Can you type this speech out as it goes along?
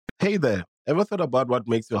Hey there, ever thought about what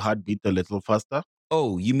makes your heart beat a little faster?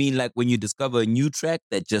 Oh, you mean like when you discover a new track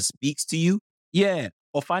that just speaks to you? Yeah,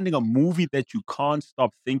 or finding a movie that you can't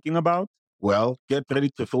stop thinking about. Well, get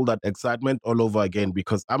ready to feel that excitement all over again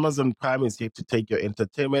because Amazon Prime is here to take your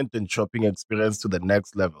entertainment and shopping experience to the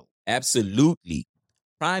next level. Absolutely.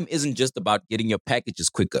 Prime isn't just about getting your packages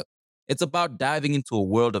quicker. It's about diving into a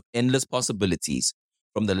world of endless possibilities,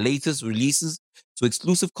 from the latest releases to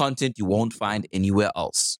exclusive content you won't find anywhere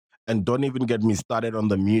else. And don't even get me started on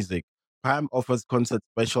the music. Prime offers concert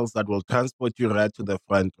specials that will transport you right to the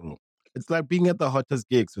front row. It's like being at the hottest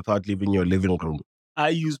gigs without leaving your living room. I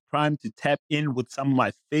use Prime to tap in with some of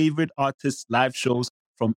my favorite artists' live shows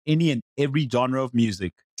from any and every genre of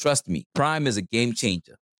music. Trust me, Prime is a game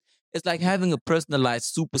changer. It's like having a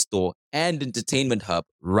personalized superstore and entertainment hub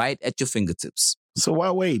right at your fingertips. So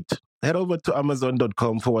why wait? Head over to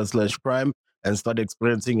amazon.com/prime and start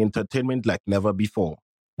experiencing entertainment like never before.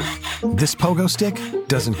 This pogo stick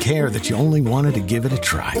doesn't care that you only wanted to give it a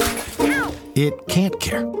try. It can't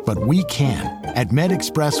care, but we can. At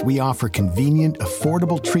MedExpress, we offer convenient,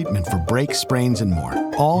 affordable treatment for breaks, sprains, and more.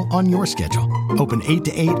 All on your schedule. Open 8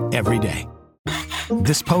 to 8 every day.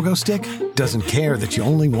 This pogo stick doesn't care that you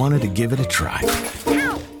only wanted to give it a try.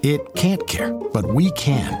 It can't care, but we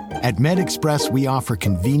can. At MedExpress, we offer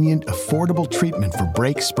convenient, affordable treatment for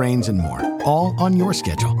breaks, sprains, and more. All on your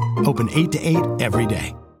schedule. Open 8 to 8 every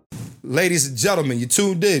day. Ladies and gentlemen, you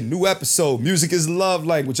tuned in. New episode, Music is Love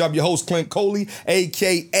Language. I'm your host, Clint Coley,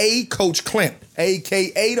 a.k.a. Coach Clint,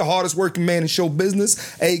 a.k.a. the hardest working man in show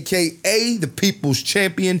business, a.k.a. the people's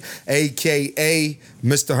champion, a.k.a.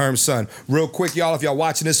 Mr. Herm's son. Real quick, y'all, if y'all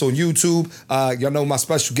watching this on YouTube, y'all know my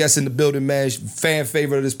special guest in the building, man. Fan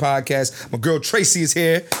favorite of this podcast. My girl Tracy is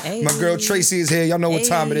here. Hey. My girl Tracy is here. Y'all know what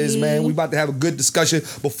time it is, man. We about to have a good discussion.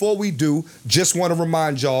 Before we do, just want to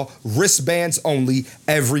remind y'all, wristbands only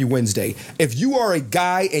every Wednesday. If you are a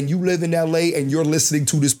guy and you live in LA and you're listening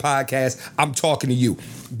to this podcast, I'm talking to you.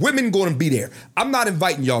 Women gonna be there. I'm not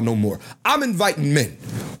inviting y'all no more. I'm inviting men.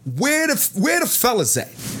 Where the fellas at?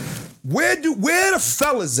 Where the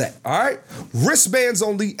fellas at? All right? Wristbands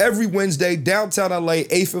only every Wednesday, downtown LA,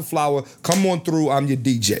 8th and Flower. Come on through. I'm your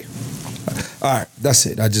DJ. All right, that's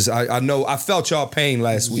it. I know I felt y'all pain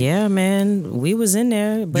last week. Yeah, man, we was in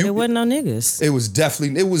there, but it wasn't no niggas. It was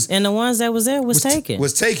definitely and the ones that was there was taken.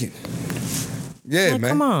 Was taken. Yeah, like,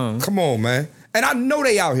 man. Come on, man. And I know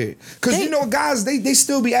they out here, cause you know, guys, they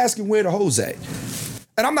still be asking where the hoes at.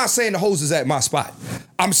 And I'm not saying the hoes is at my spot.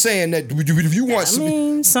 I'm saying that if you want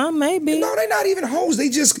some maybe. No, they're not even hoes. They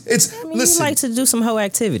just, listen. You like to do some hoe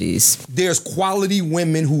activities. There's quality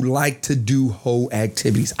women who like to do hoe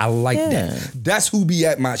activities. I like that. That's who be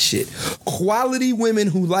at my shit. Quality women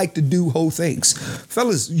who like to do hoe things.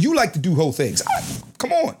 Fellas, you like to do hoe things.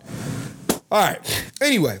 Come on. All right.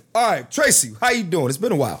 Anyway, all right, Tracy, how you doing? It's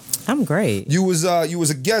been a while. I'm great. You was a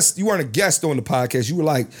guest. You weren't a guest on the podcast. You were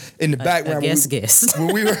like in the background. Guest.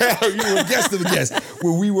 When we were, you were a guest of a guest.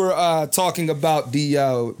 When we were talking about we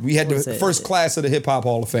had the first class of the Hip Hop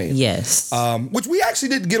Hall of Fame. Yes. Which we actually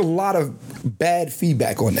didn't get a lot of bad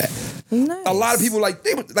feedback on that. Nice. A lot of people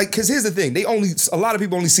because here's the thing. A lot of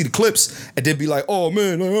people only see the clips and they'd be like, oh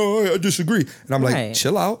man, I disagree. And I'm like,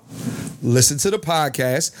 chill out. Listen to the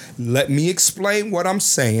podcast. Let me explain what I'm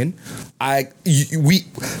saying. I'm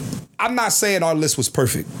not saying our list was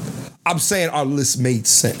perfect. I'm saying our list made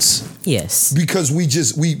sense. Yes. Because we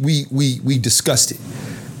discussed it.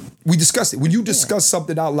 We discussed it. When you discuss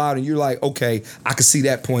something out loud and you're like, okay, I can see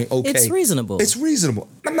that point. Okay. It's reasonable. It's reasonable.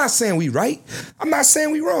 I'm not saying we right. I'm not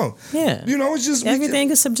saying we wrong. Yeah. You know, it's just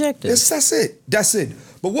everything is subjective. That's it.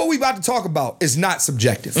 But what we about to talk about is not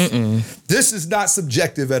subjective. This is not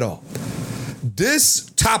subjective at all. This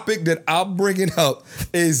topic that I'm bringing up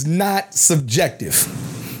is not subjective.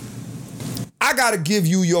 I gotta give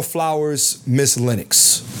you your flowers, Miss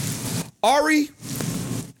Lennox. Ari,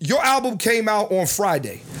 your album came out on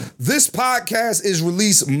Friday. This podcast is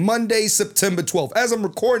released Monday, September 12th. As I'm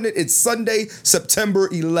recording it, it's Sunday, September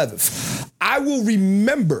 11th. I will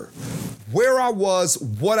remember where I was,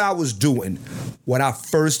 what I was doing when I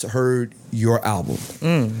first heard your album.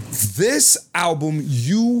 This album,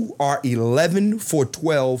 you are 11 for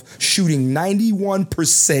 12, shooting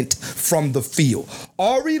 91% from the field.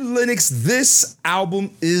 Ari Lennox, this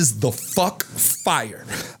album is the fuck fire.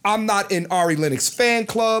 I'm not in Ari Lennox fan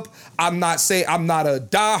club. I'm not a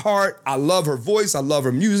diehard. I love her voice. I love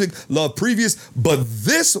her music. Love previous. But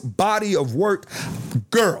this body of work,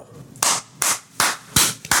 girl.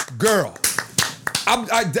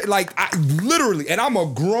 I literally, and I'm a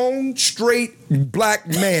grown, straight black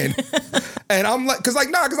man, and I'm like, cause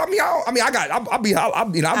I'm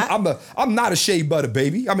not a shea butter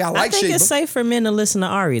baby. I mean, I like think shea it's butter. safe for men to listen to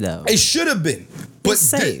Ari though. It should have been, but It's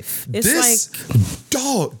safe. It's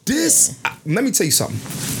let me tell you something.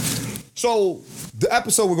 So the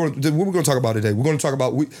episode what we're going to talk about today, we're going to talk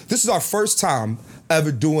about this is our first time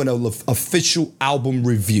ever doing an official album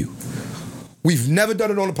review. We've never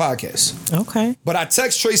done it on the podcast. Okay. But I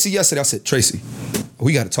text Tracy yesterday. I said, Tracy,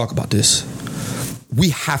 we got to talk about this. We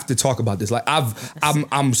have to talk about this. Like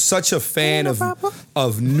I'm such a fan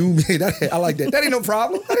of new. I like that. That ain't no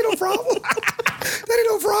problem. That ain't no problem. That ain't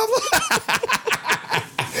no problem.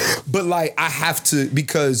 But like I have to,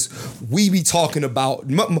 because we be talking about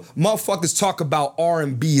motherfuckers talk about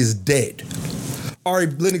R&B is dead. Ari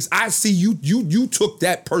Lennox, I see you took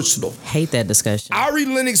that personal. Hate that discussion. Ari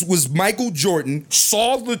Lennox was Michael Jordan,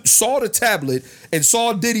 saw the tablet, and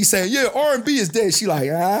saw Diddy saying, yeah, R&B is dead. She like,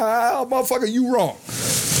 motherfucker, you wrong.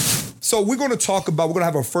 So we're going to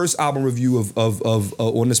have our first album review of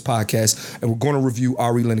on this podcast, and we're going to review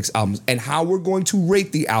Ari Lennox albums. And how we're going to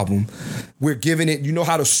rate the album, we're giving it, you know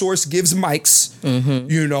how the Source gives mics,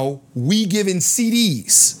 you know, we giving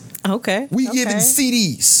CDs. Okay. We giving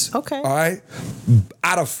CDs. Okay. All right.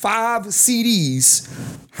 Out of 5 CDs,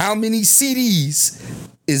 how many CDs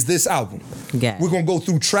is this album? Got it. We're gonna go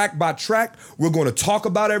through track by track. We're gonna talk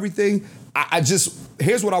about everything.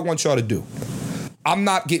 Here's what I want y'all to do. I'm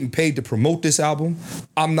not getting paid to promote this album.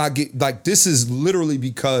 This is literally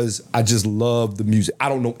because I just love the music. I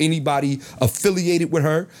don't know anybody affiliated with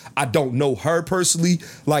her. I don't know her personally.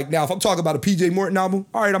 Like now, if I'm talking about a PJ Morton album,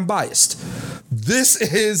 all right, I'm biased. This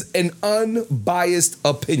is an unbiased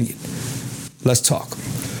opinion. Let's talk.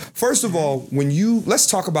 First of all, let's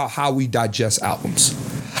talk about how we digest albums.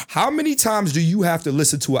 How many times do you have to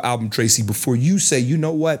listen to an album, Tracy, before you say, you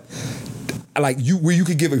know what? Where you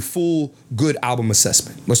could give a full good album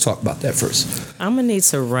assessment. Let's talk about that first. I'm gonna need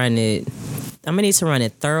to run it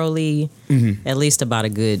thoroughly, at least about a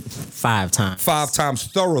good 5 times. 5 times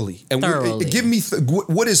thoroughly. And thoroughly. Give me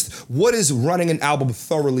what is running an album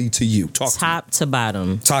thoroughly to you? Top to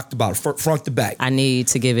bottom. Top to bottom, front to back. I need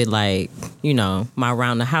to give it my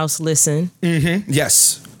around the house listen. Mm-hmm.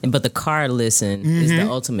 Yes. But the car listen is the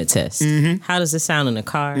ultimate test. How does it sound in the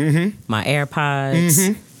car? My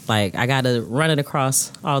AirPods. Like, I got to run it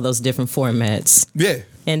across all those different formats. Yeah.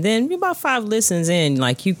 And then about 5 listens in,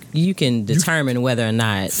 like, you can determine whether or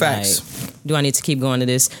not, facts. Like, do I need to keep going to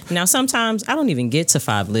this? Now, sometimes I don't even get to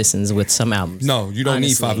 5 listens with some albums. No, you don't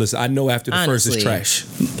need 5 listens. I know after the first is trash.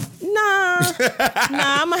 Nah,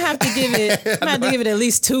 I'm gonna have to give it at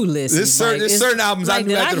least 2 listens. There's certain albums I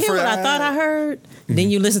knew after the first. What I thought I heard? Then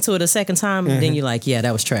you listen to it a second time, and then you're like, yeah,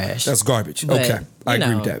 that was trash. That's garbage. But, okay, I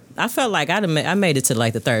agree with that. I felt like I made it to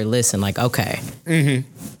like the 3rd listen. Like, okay,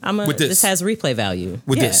 this has replay value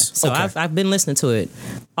with this. So okay. I've been listening to it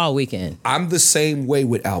all weekend. I'm the same way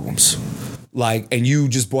with albums. Like, and you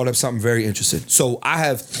just brought up something very interesting. So I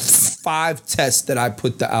have 5 tests that I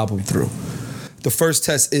put the album through. The first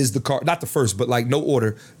test is the car. Not the first, but like no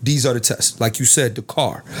order. These are the tests. Like you said, the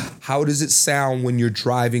car. How does it sound when you're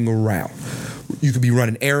driving around? You could be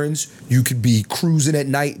running errands. You could be cruising at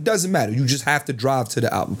night. It doesn't matter. You just have to drive to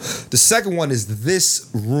the album. The second one is this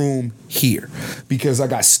room here. Because I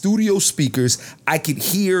got studio speakers. I could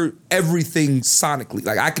hear everything sonically.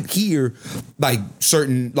 Like I could hear like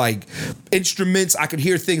certain like instruments. I could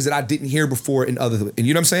hear things that I didn't hear before in other. And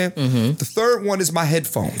you know what I'm saying? The third one is my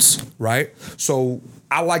headphones, right? So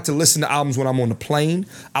I like to listen to albums when I'm on the plane.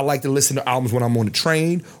 I like to listen to albums when I'm on the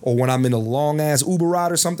train or when I'm in a long-ass Uber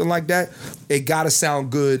ride or something like that. It gotta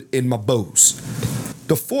sound good in my Bose.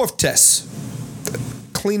 The 4th test,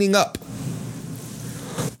 cleaning up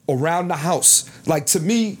around the house. Like to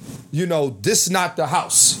me, this is not the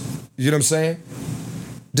house. You know what I'm saying?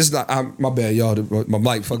 This is not, my bad, y'all, my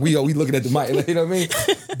mic, fuck, we looking at the mic, you know what I mean?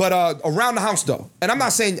 But around the house, though, and I'm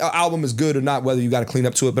not saying an album is good or not, whether you got to clean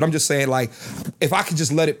up to it, but I'm just saying, like, if I could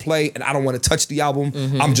just let it play and I don't want to touch the album,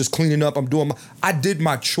 I'm just cleaning up, I did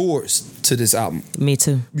my chores to this album. Me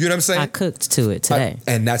too. You know what I'm saying? I cooked to it today.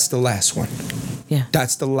 And that's the last one. Yeah.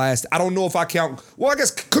 That's the last. I don't know if I count, well, I guess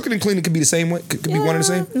cooking and cleaning could be the same way, could be one and the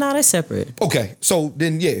same? No, they're separate. Okay, so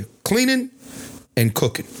then, yeah, cleaning and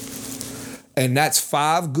cooking. And that's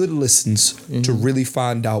 5 good listens to really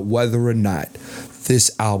find out whether or not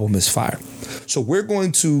this album is fire. So we're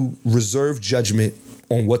going to reserve judgment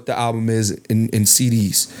on what the album is in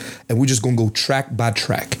CDs. And we're just going to go track by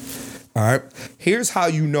track. All right? Here's how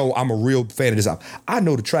you know I'm a real fan of this album. I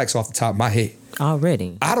know the tracks off the top of my head.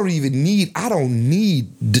 Already. I don't need iTunes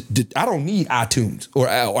or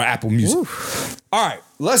Apple Music. Oof. All right,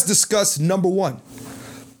 let's discuss number 1.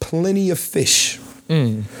 Plenty of Fish.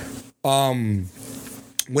 When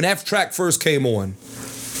that track first came on,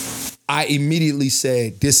 I immediately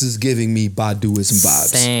said, this is giving me Baduism vibes.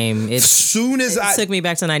 Same. It took me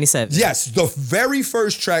back to 97. Yes, the very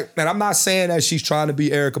first track, and I'm not saying that she's trying to be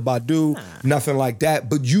Erykah Badu, nothing like that,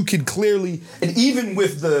 but you can clearly, and even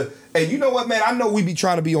with and you know what, man, I know we be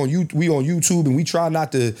trying to be on YouTube and we try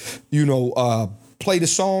not to, play the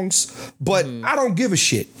songs, but I don't give a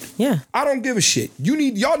shit. Yeah. I don't give a shit.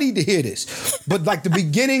 Y'all need to hear this. But like the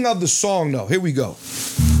beginning of the song though, here we go.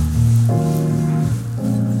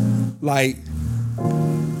 Like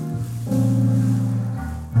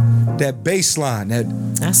that bass line, that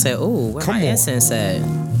I said, ooh, where my incense at?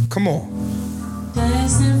 Come on.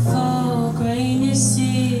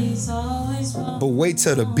 But wait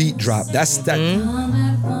till the beat drop. That's that.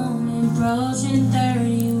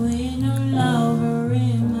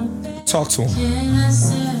 Talk to him.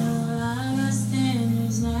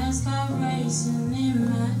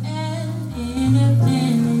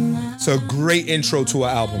 It's a great intro to an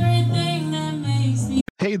album.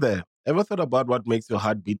 Hey there, ever thought about what makes your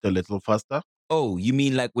heart beat a little faster? Oh, you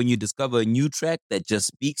mean like when you discover a new track that just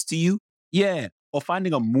speaks to you? Yeah, or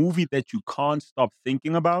finding a movie that you can't stop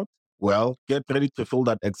thinking about. Well, get ready to feel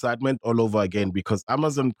that excitement all over again because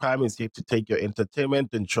Amazon Prime is here to take your entertainment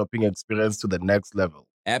and shopping experience to the next level.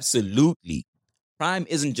 Absolutely. Prime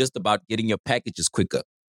isn't just about getting your packages quicker.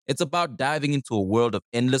 It's about diving into a world of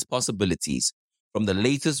endless possibilities, from the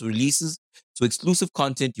latest releases to exclusive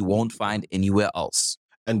content you won't find anywhere else.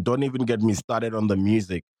 And don't even get me started on the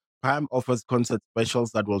music. Prime offers concert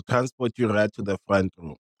specials that will transport you right to the front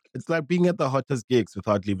row. It's like being at the hottest gigs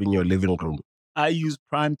without leaving your living room. I use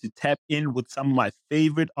Prime to tap in with some of my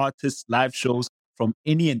favorite artists' live shows from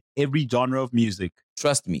any and every genre of music.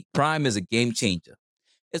 Trust me, Prime is a game changer.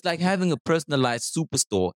 It's like having a personalized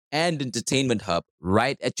superstore and entertainment hub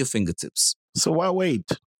right at your fingertips. So why wait?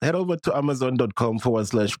 Head over to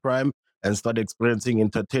amazon.com/Prime and start experiencing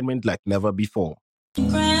entertainment like never before.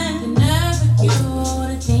 Come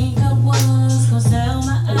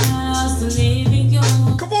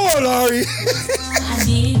on, Ari.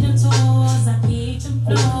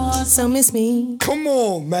 So miss me. Come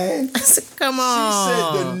on, man. Come on. She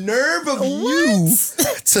said the nerve of you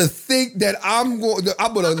to think that I'm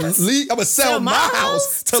gonna sell my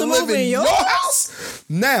house to live in your house.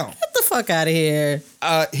 Now, get the fuck out of here.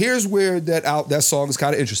 Here's where that song is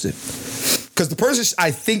kind of interesting. Because the person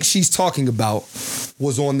I think she's talking about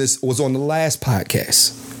was on the last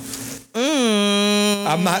podcast.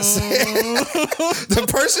 I'm not saying the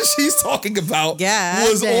person she's talking about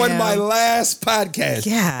was on my last podcast.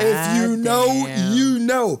 If you know, you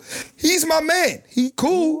know. He's my man. He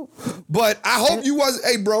cool. But I hope you wasn't,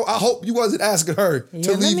 hey bro, I hope you wasn't asking her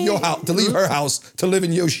to leave your house, to leave her house, to live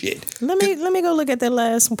in your shit. Let me go look at that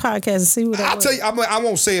last podcast and see what I'll tell you, I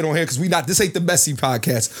won't say it on here because this ain't the messy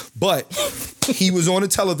podcast. But he was on a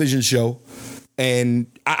television show. And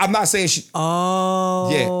I'm not saying she. Oh.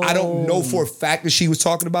 Yeah, I don't know for a fact that she was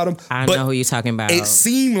talking about him. I know who you're talking about. It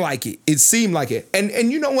seemed like it.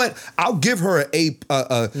 And you know what? I'll give her a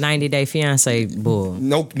 90-day fiance bull.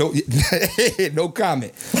 No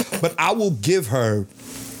comment. But I'll give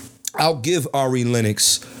Ari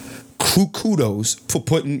Lennox kudos for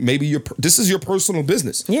putting this is your personal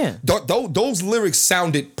business. Yeah. Those lyrics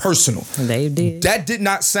sounded personal. They did. That did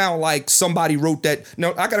not sound like somebody wrote that.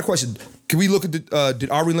 Now, I got a question. Can we look at did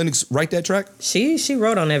Ari Lennox write that track? She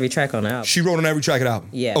wrote on every track on the album. She wrote on every track of the album.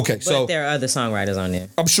 Yeah. Okay, but there are other songwriters on there.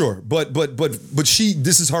 I'm sure. But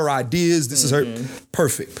this is her ideas. This is her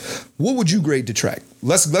perfect. What would you grade the track?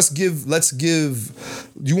 Let's give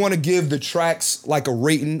you want to give the tracks like a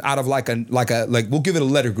rating out of like we'll give it a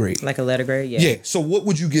letter grade. Like a letter grade, yeah. Yeah. So what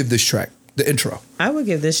would you give this track? The intro. I would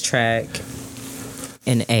give this track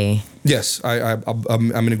an A. Yes,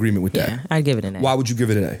 I'm in agreement with that. Yeah, I'd give it an A. Why would you give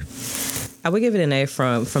it an A? I would give it an A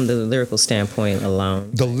from the lyrical standpoint alone.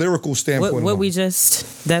 The lyrical standpoint. What we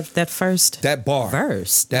just that first bar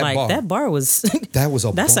verse bar. That bar was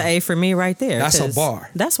that's an A for me right there. That's a bar.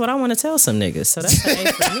 That's what I want to tell some niggas. So that's an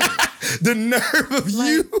A for me. The nerve of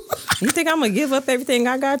you. You think I'm gonna give up everything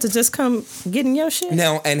I got to just come get in your shit?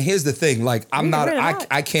 Now, and here's the thing: like,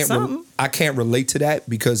 I can't relate to that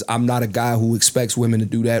because I'm not a guy who expects women to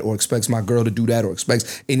do that or expects my girl to do that or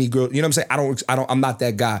expects any girl. You know what I'm saying? I'm not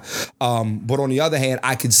that guy. But on the other hand,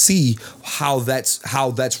 I can see how that's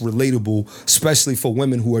relatable, especially for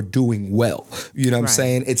women who are doing well. You know what I'm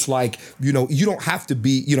saying? It's like, you don't have to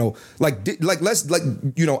be,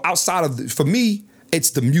 outside of for me.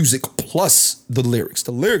 It's the music plus the lyrics.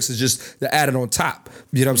 The lyrics is just the added on top.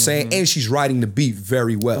 You know what I'm saying? And she's writing the beat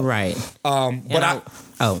very well. Right. But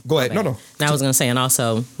go ahead. No. I was gonna say, and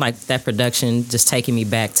also like that production just taking me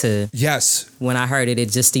back to when I heard it.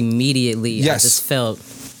 It just immediately I felt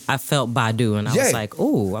Badu, and I was like,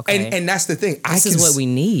 "Ooh, okay." And that's the thing. This is what we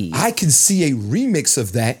need. I can see a remix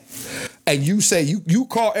of that, and you say you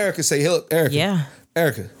call Erica, say, "Hey, Erica,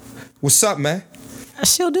 Erica, what's up, man?"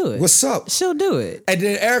 She'll do it. What's up? She'll do it. And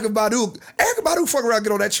then Erica Badu fuck around,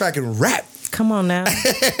 get on that track and rap. Come on now.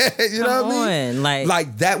 You know what I mean?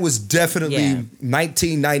 Like that was definitely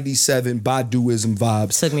 1997 Baduism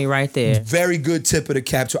vibes. Took me right there. Very good tip of the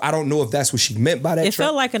cap. So I don't know if that's what she meant by that It track.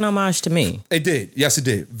 felt like an homage to me. It did. Yes, it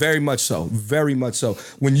did. Very much so. Very much so.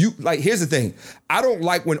 When you, like, here's the thing. I don't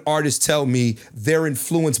like when artists tell me they're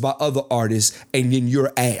influenced by other artists and then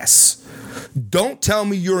you're ass. Don't tell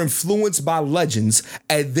me you're influenced by legends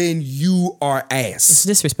and then you are ass. It's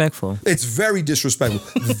disrespectful. It's very disrespectful.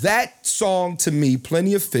 That song to me,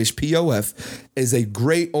 Plenty of Fish, POF, is a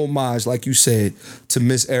great homage, like you said, to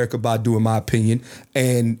Miss Erykah Badu, in my opinion.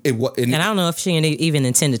 And I don't know if she even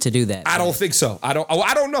intended to do that. I don't think so. I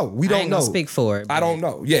don't know. We don't know. Speak for it. I don't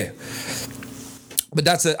know. Yeah. But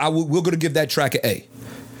we're going to give that track an A.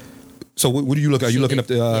 So what do you look at? Are you looking up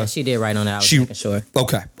the? Yeah, she did right on that. I was making sure.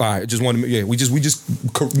 Okay, all right. Just wanted to. Yeah, we just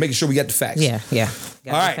making sure we got the facts. Yeah. Got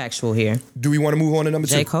all right. Factual here. Do we want to move on to number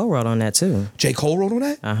 2? J. Cole wrote on that too. J. Cole wrote on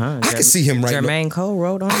that. I can see him Jermaine Cole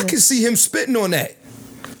wrote on it. I can see him spitting on that.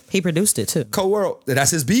 He produced it too. Cole wrote.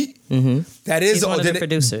 That's his beat. Mm-hmm. That is He's one of the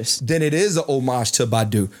producers. Then it is a homage to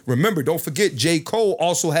Badu. Remember, don't forget, J. Cole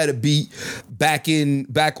also had a beat back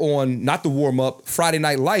on not the warm up Friday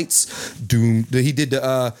Night Lights. Doom. He did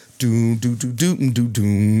the doom doom doom doom doom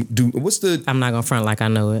doom doom. What's the? I'm not gonna front like I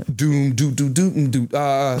know it. Doom doom doom doom doom.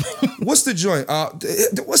 What's the joint?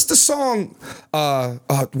 What's the song?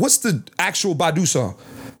 What's the actual Badu song?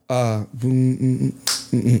 God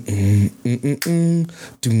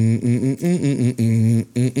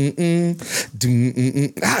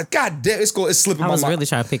damn, it's slipping my mind. I was really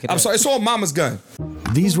trying to pick it up. I'm sorry, it's all Mama's Gun.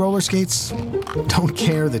 These roller skates don't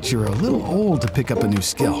care that you're a little old to pick up a new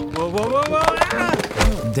skill.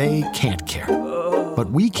 They can't care.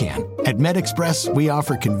 But we can. At MedExpress, we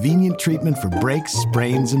offer convenient treatment for breaks,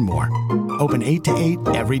 sprains, and more. Open 8 to 8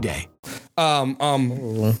 every day.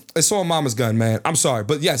 It's all Mama's Gun, man. I'm sorry,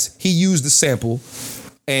 but yes, he used the sample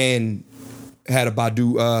and had a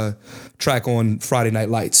Badu track on Friday Night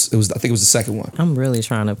Lights. I think it was the second one. I'm really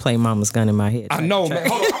trying to play Mama's Gun in my head. I know, man.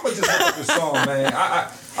 Hold on, I'm gonna just look up the song, man.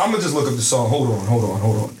 I'm gonna just look up the song. Hold on.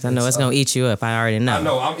 I know it's gonna eat you up. I already know. I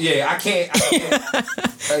know. I can't.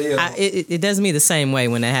 It does me the same way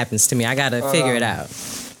when that happens to me. I gotta figure it out.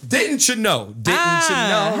 Didn't you know? You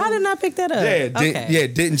know? How did I pick that up?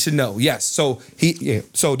 Didn't you know? Yes. So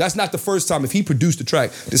So that's not the first time. If he produced the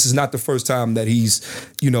track, this is not the first time that he's,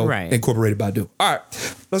 incorporated Badu. All right,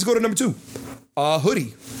 let's go to number 2.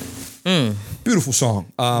 Hoodie. Beautiful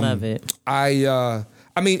song. Love it. I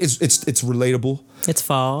mean, it's relatable. It's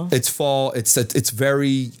fall. It's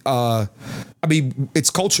very. I mean,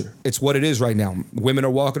 it's culture. It's what it is right now. Women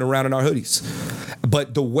are walking around in our hoodies,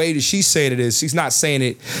 but the way that she's saying it is, she's not saying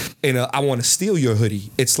it in a "I want to steal your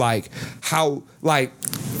hoodie." It's like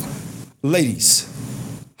ladies,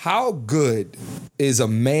 how good is a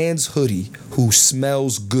man's hoodie who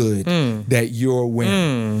smells good that you're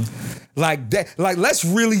wearing? Like that, let's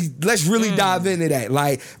really dive into that.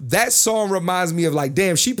 Like that song reminds me of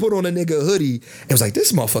damn, she put on a nigga hoodie and was like,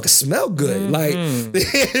 this motherfucker smell good. Like, you know what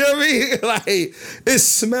I mean? Like it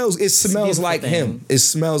smells like him. It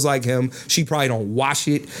smells like him. She probably don't wash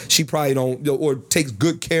it. She probably don't or takes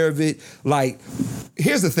good care of it. Like,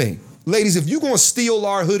 here's the thing. Ladies, if you're gonna steal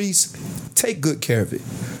our hoodies, take good care of it.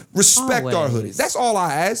 Respect our hoodies. That's all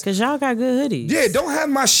I ask. Cause y'all got good hoodies. Yeah, don't have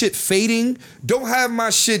my shit fading. Don't have my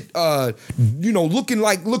shit,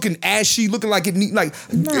 looking ashy, looking like it need.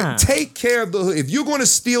 Take care of the hoodie. If you're going to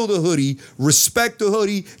steal the hoodie, respect the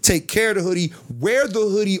hoodie. Take care of the hoodie. Wear the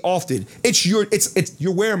hoodie often.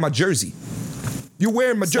 You're wearing my jersey. You're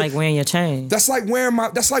wearing my jersey. Like wearing your chain. That's like wearing my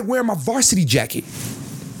varsity jacket.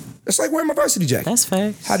 It's like wearing my varsity jacket. That's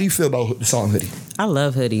facts. How do you feel about the song Hoodie? I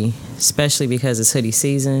love Hoodie, especially because it's hoodie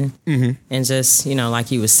season. Mm-hmm. And just,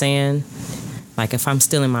 like you were saying, like if I'm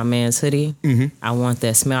stealing my man's hoodie, I want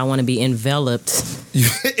that smell. I want to be enveloped.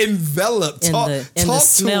 Enveloped? In the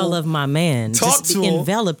smell of my man. Just be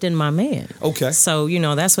enveloped in my man. Okay. So,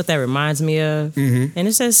 that's what that reminds me of. Mm-hmm. And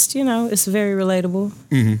it's just, it's very relatable.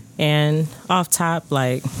 Mm-hmm. And off top,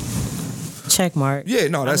 check mark. Yeah,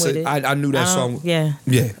 no, that's it. I knew that song. Yeah.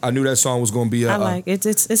 Yeah, I knew that song was going to be I like it.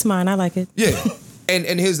 It's mine. I like it. Yeah.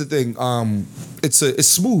 And here's the thing. it's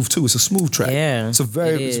smooth too. It's a smooth track. Yeah, it's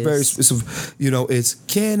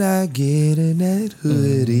can I get in that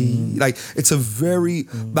hoodie? Like it's a very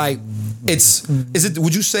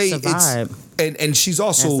would you say it's a vibe? And she's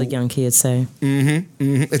also, as the young kids say.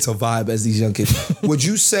 It's a vibe, as these young kids. Would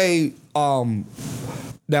you say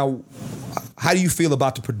now? How do you feel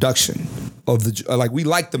about the production of the we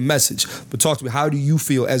like the message, but talk to me. How do you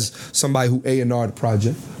feel as somebody who A&R the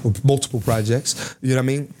project or multiple projects? You know what I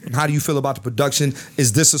mean? How do you feel about the production?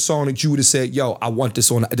 Is this a song that you would have said, "Yo, I want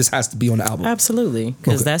this on. This has to be on the album"? Absolutely,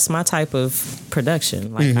 because that's my type of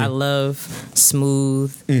production. Like I love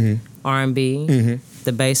smooth R&B.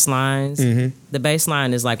 The bass lines. The bass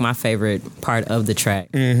line is like my favorite part of the track.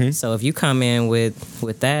 So if you come in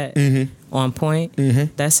with that on point,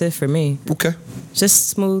 that's it for me. Okay. Just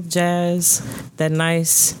smooth jazz, that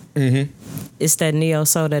nice. It's that neo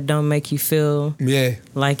soul that don't make you feel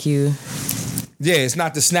like you. Yeah, it's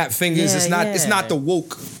not the snap fingers. It's not the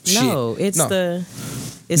woke shit. No, it's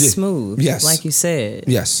smooth. Yes, like you said.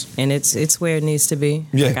 Yes, and it's where it needs to be.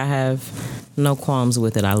 Yeah, like I have no qualms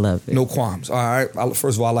with it. I love it. No qualms. All right.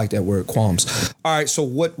 First of all, I like that word, qualms. All right. So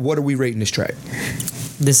what are we rating this track?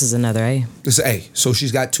 This is another A. This is A. So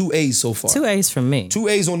she's got 2 A's so far. 2 A's from me. 2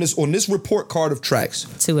 A's on this report card of tracks.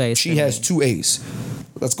 2 A's. She has 2 A's.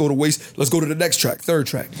 Let's go to the next track. Third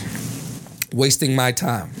track. Wasting My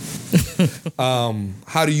Time.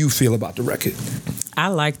 How do you feel about the record? I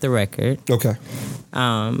like the record. Okay.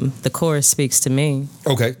 The chorus speaks to me.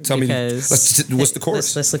 Okay, tell me. What's the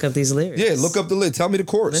chorus? Let's look up these lyrics. Yeah, look up the lyrics. Tell me the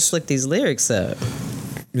chorus. Let's look these lyrics up.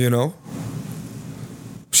 You know,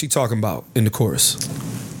 she talking about in the chorus.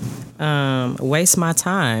 Waste my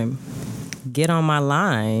time, get on my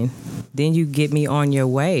line, then you get me on your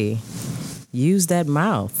way. Use that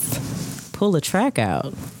mouth, pull a track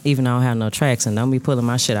out. Even though I don't have no tracks, and don't be pulling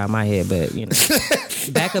my shit out my head, but you know,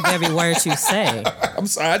 back up every word you say. I'm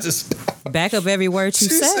sorry, back up every word you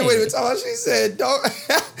say. Wait a minute, she said, don't.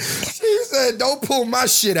 She said, don't pull my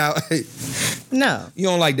shit out. No, you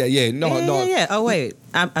don't like that, no. Yeah. Oh wait,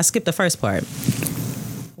 I skipped the first part.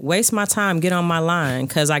 Waste my time, get on my line,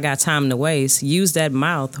 cause I got time to waste. Use that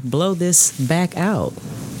mouth, blow this back out.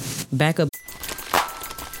 Back up.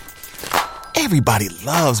 Everybody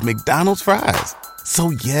loves McDonald's fries.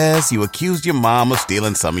 So yes, you accused your mom of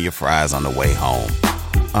stealing some of your fries on the way home.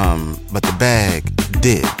 But the bag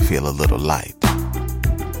did feel a little light.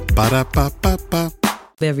 Ba-da-ba-ba-ba.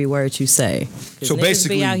 Every word you say. So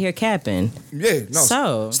basically, be out here capping. Yeah, no.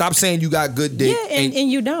 So stop saying you got good dick. Yeah,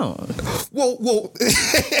 and you don't. Whoa.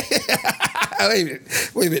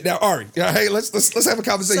 Wait a minute. Now, Ari, hey, let's have a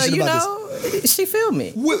conversation about this. She feel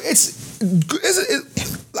me. Well,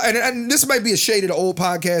 and this might be a shade of the old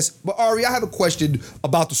podcast, but Ari, I have a question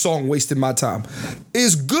about the song "Wasting My Time."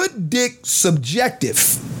 Is good dick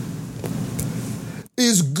subjective?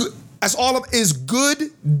 Is good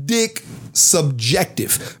dick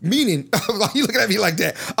subjective? Meaning, you looking at me like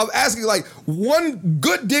that. I'm asking, like, one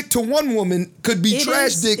good dick to one woman could be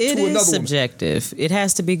trash dick to another woman. It is subjective. It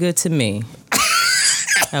has to be good to me.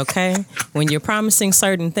 Okay? When you're promising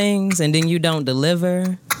certain things and then you don't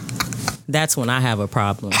deliver, that's when I have a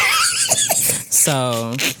problem.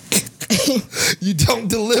 So you don't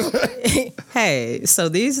deliver. Hey, so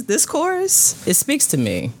this chorus, it speaks to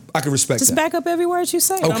me. I can respect that. Just back up every word you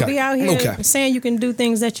say. Okay. Don't be out here saying you can do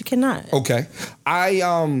things that you cannot. Okay.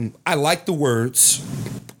 I like the words.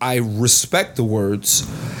 I respect the words.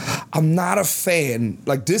 I'm not a fan.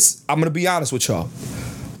 Like this, I'm going to be honest with y'all.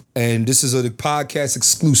 And this is a podcast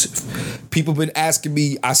exclusive. People been asking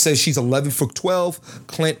me, I said she's 11 for 12.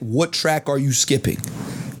 Clint, what track are you skipping?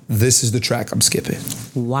 This is the track I'm skipping.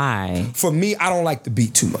 Why? For me, I don't like the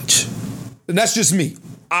beat too much. And that's just me.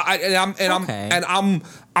 And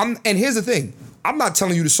here's the thing. I'm not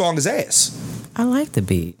telling you the song is ass. I like the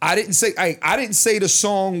beat. I didn't say the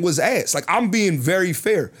song was ass. Like, I'm being very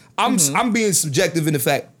fair. I'm being subjective in the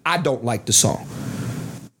fact I don't like the song.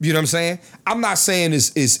 You know what I'm saying? I'm not saying it's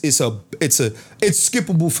skippable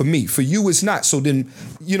for me. For you, it's not. So then,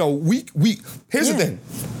 you know, here's the thing.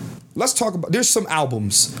 Let's talk about, there's some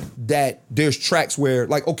albums that there's tracks where,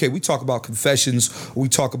 like, okay, we talk about Confessions, we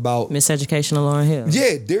talk about Miseducation of Lauryn Hill.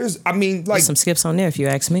 Yeah, there's some skips on there if you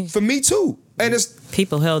ask me. For me too. And it's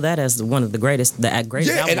people held that as one of the greatest albums.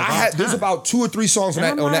 Yeah, and there's about 2 or 3 songs on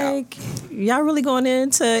that. Y'all really going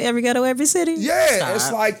into Every Ghetto, Every City? Yeah, Stop.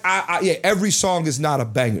 It's like every song is not a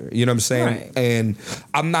banger. You know what I'm saying? Right. And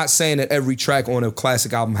I'm not saying that every track on a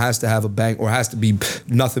classic album has to have a bang or has to be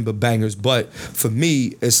nothing but bangers. But for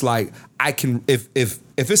me, it's like I can if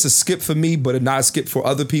it's a skip for me, but not a skip for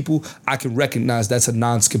other people, I can recognize that's a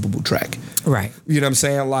non-skippable track. Right. You know what I'm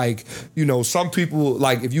saying? Like, you know, some people,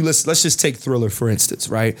 like, if you listen, let's just take Thriller, for instance,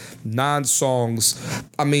 right? Non-songs.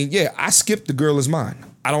 I mean, yeah, I skipped The Girl Is Mine.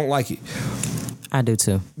 I don't like it. I do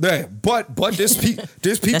too. Yeah, but there's people.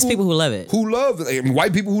 That's people who love it. Who love it.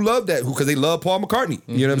 White people who love that because they love Paul McCartney.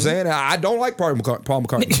 Mm-hmm. You know what I'm saying? I don't like Paul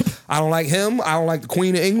McCartney. I don't like him. I don't like the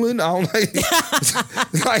Queen of England. I don't like.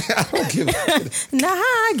 I don't give a shit. Nah,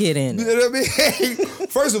 I get in. You know what I mean?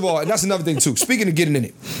 First of all, and that's another thing too. Speaking of getting in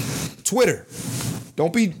it, Twitter.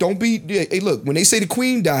 Don't be. Hey, look. When they say the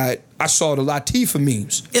Queen died, I saw the Latifah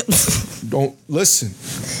memes. Don't listen.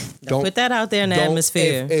 Don't put that out there in the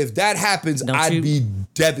atmosphere. If that happens, I'd be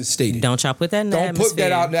devastated. Don't y'all put that in the atmosphere. Don't put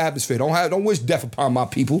that out in the atmosphere. Don't wish death upon my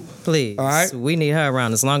people. Please. All right? We need her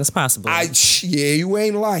around as long as possible. Yeah, you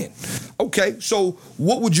ain't lying. Okay, so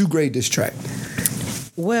what would you grade this track?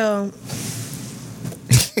 Well,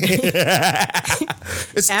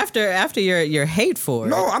 after your hate for it.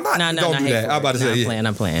 No, I'm not. No, don't do that. I'm about to say,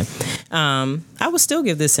 I'm playing. I would still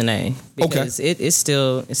give this an A because it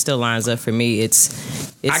still lines up for me. It's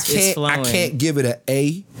flowing. I can't give it an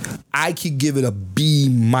A. I could give it a B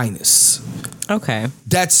minus. Okay.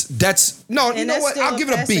 That's no. You know what? I'll give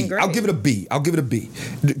it a B. I'll give it a B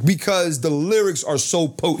because the lyrics are so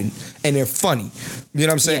potent and they're funny. You know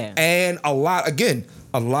what I'm saying? Yeah. And a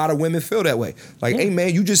lot of women feel that way. Like, hey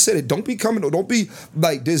man, you just said it. Don't be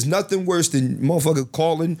like, there's nothing worse than motherfucker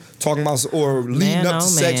calling, talking about, or leading up to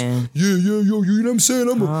sex. Yeah, you know what I'm saying?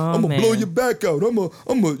 I'm gonna blow your back out. I'm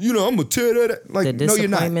gonna tear that. Like, the no, you're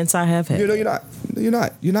not. Disappointments I have had. You know, you're not.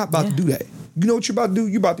 You're not about to do that. You know what you're about to do?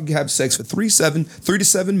 You're about to have sex for 3 to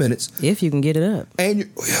 7 minutes. If you can get it up.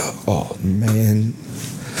 And oh man.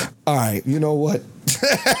 All right, you know what?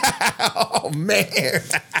 Oh man.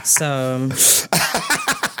 So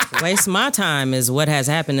waste my time is what has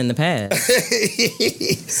happened in the past.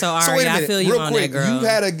 So Ari, I feel you on that,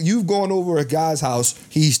 girl. You've gone over a guy's house.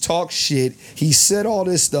 He's talked shit. He said all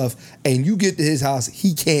this stuff, and you get to his house.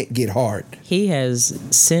 He can't get hard. He has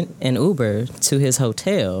sent an Uber to his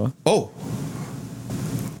hotel. Oh.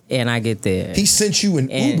 And I get there. He sent you an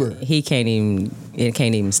Uber. It can't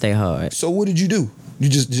even stay hard. So what did you do? You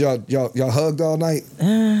just y'all hugged all night?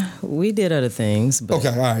 We did other things. But okay,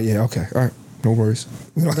 all right, yeah, okay, all right, no worries.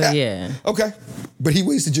 But yeah, okay, but he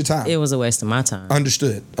wasted your time. It was a waste of my time.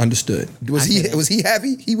 Understood. Was he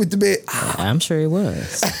happy? He went to bed. I'm sure he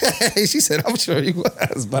was. She said, "I'm sure he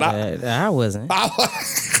was," but I wasn't.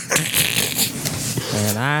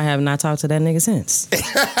 And I have not talked to that nigga since.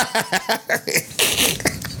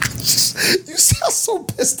 You sound so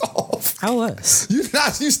pissed off. I was. You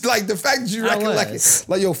like the fact that you reckon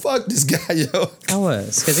like yo, fuck this guy, yo. I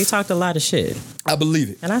was, because he talked a lot of shit. I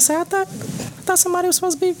believe it. And I said, I thought somebody was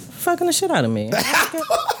supposed to be fucking the shit out of me.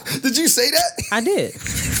 Did you say that? I did.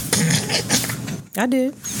 I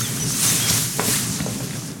did.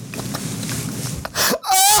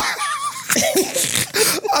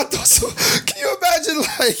 I thought so. Can you imagine,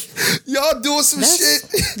 like, y'all doing some shit?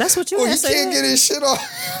 That's what you had said. Or he can't get his shit off.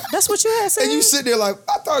 That's what you had said. And you sit there like,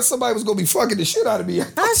 I thought somebody was going to be fucking the shit out of me.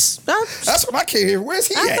 That's what I can't hear. Where's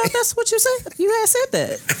he at? I thought that's what you said. You had said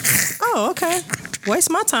that. Oh, okay. Waste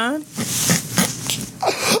my time.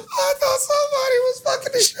 I thought somebody was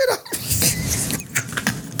fucking the shit out of me.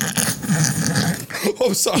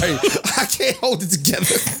 I'm sorry. I can't hold it together.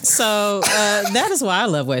 So that is why I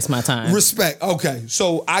love Waste My Time. Respect. Okay.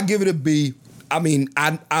 So I give it a B. I mean,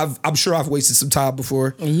 I'm sure I've wasted some time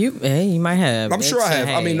before. You might have. I'm sure I have.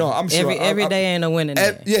 I mean, no, I'm sure. Every day ain't a winning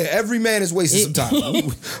day. Yeah, every man has wasted some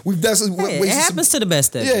time. We've definitely wasted. It happens to the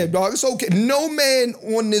best of you. Dog. It's okay. No man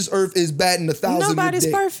on this earth is batting 1,000. Nobody's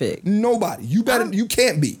perfect. Nobody. You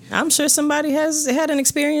can't be. I'm sure somebody has had an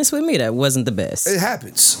experience with me that wasn't the best. It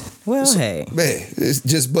happens. Well, hey, man, it's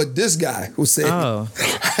just. But this guy who said, "Oh,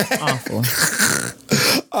 awful."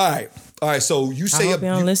 All right. So you say I hope you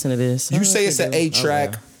don't listen to this. You say it's an A track.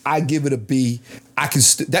 Okay. I give it a B. I can.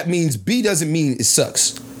 That means B doesn't mean it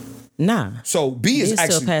sucks. Nah. So B is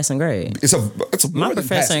actually still passing grade. It's a my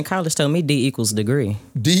professor in college told me D equals degree.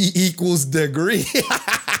 D equals degree.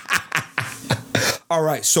 All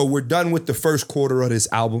right. So we're done with the first quarter of this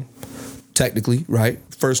album. Technically, right?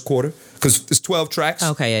 First quarter, because it's 12 tracks.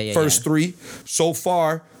 Okay. Yeah. First 3 so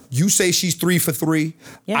far. You say she's 3 for 3.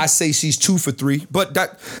 Yeah. I say she's 2 for 3. But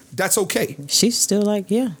that's okay. She's still like,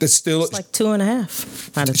 That's still it's like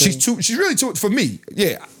 2.5 out of 3. She's really 2 for me.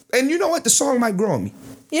 Yeah. And you know what? The song might grow on me.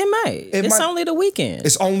 It might. It's only the weekend.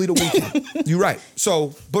 It's only the weekend. You're right.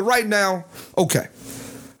 So, but right now, okay.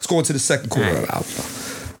 Let's go into the second quarter of the album.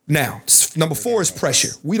 Now, number 4 is pressure.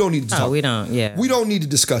 We don't need to talk. Oh, we don't. Yeah. We don't need to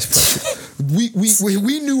discuss pressure.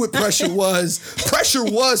 We knew what pressure was. Pressure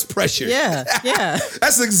was pressure. Yeah.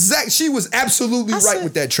 That's exact. She was absolutely right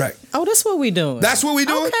with that track. Oh, that's what we doing. That's what we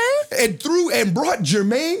doing. Okay. And brought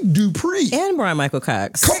Jermaine Dupri And Brian Michael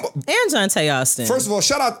Cox. Come on. And Jonte Austin. First of all,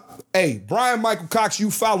 shout out. Hey, Brian Michael Cox, you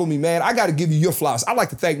follow me, man. I got to give you your flowers. I like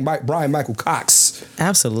to thank Brian Michael Cox.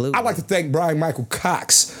 Absolutely. I like to thank Brian Michael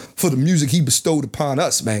Cox for the music he bestowed upon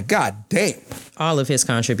us, man. God damn. All of his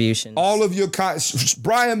contributions. All of your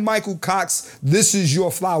Brian Michael Cox, this is your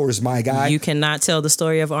flowers, my guy. You cannot tell the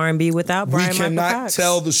story of R&B without Brian Michael Cox. We cannot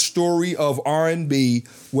tell the story of R&B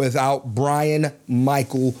without Brian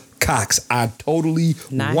Michael Cox. I totally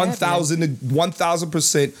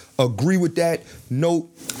 1,000% agree with that. No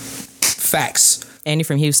facts. And he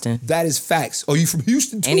from Houston. That is facts. Oh, you from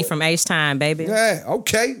Houston too? And he from H-Time, baby. Yeah,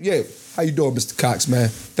 okay. Yeah. How you doing, Mr. Cox, man?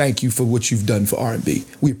 Thank you for what you've done for R&B.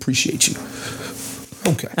 We appreciate you.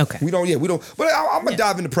 Okay. We don't. But I'm going to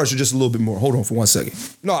dive into pressure just a little bit more. Hold on for 1 second.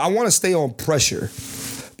 No, I want to stay on pressure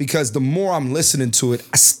because the more I'm listening to it,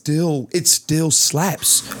 it still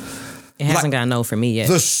slaps. It hasn't gotten old for me yet.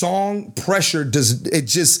 The song Pressure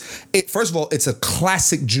first of all, it's a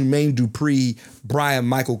classic Jermaine Dupri, Brian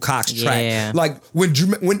Michael Cox track. Yeah. Like when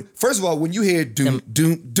first of all, when you hear doom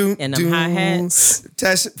and them hi-hats,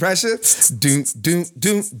 pressure, doom,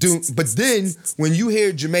 but then when you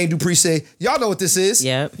hear Jermaine Dupri say, y'all know what this is?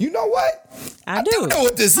 Yep. You know what? I do know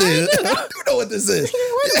what this is. I do know what this is.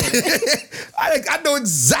 I know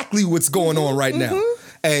exactly what's going on right now.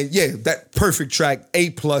 And yeah, that perfect track,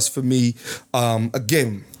 A+ for me.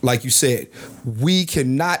 Again, like you said, we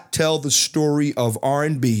cannot tell the story of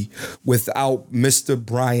R&B without Mr.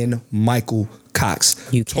 Brian Michael Cox.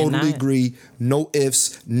 You totally cannot. agree. No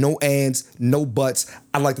ifs, no ands, no buts.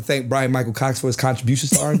 I'd like to thank Brian Michael Cox for his contributions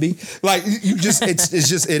to R&B. Like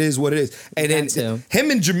it is what it is. And then him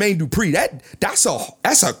and Jermaine Dupri, that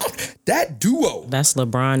duo. That's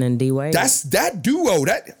LeBron and D-Wade. That's that duo.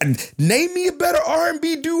 Name me a better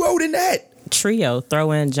R&B duo than that. Trio.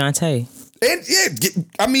 Throw in Jonte. And yeah,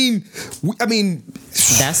 I mean,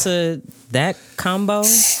 that combo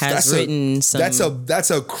has written some. That's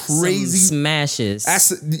a crazy smashes.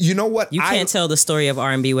 You know what? You can't tell the story of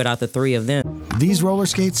R&B without the three of them. These roller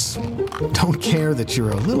skates don't care that you're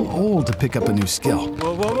a little old to pick up a new skill.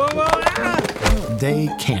 They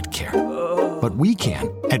can't care. But we can.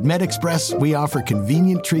 At MedExpress, we offer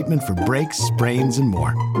convenient treatment for breaks, sprains, and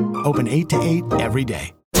more. Open 8 to 8 every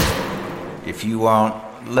day. If you want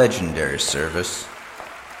legendary service,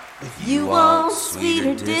 if you want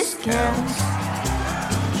sweeter discounts,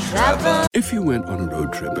 travel. If you went on a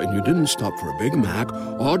road trip and you didn't stop for a Big Mac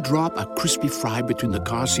or drop a crispy fry between the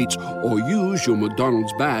car seats or use your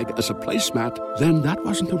McDonald's bag as a placemat, then that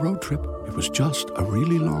wasn't a road trip. It was just a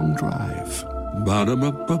really long drive.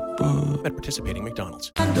 Ba-da-ba-ba-ba. At participating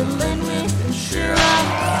McDonald's. Handling with insurance.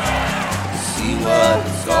 See what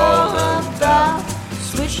it's all about.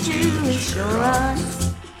 Switch to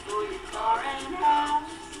insurance. For your car and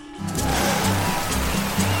house.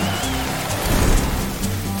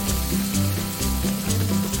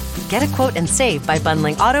 Get a quote and save by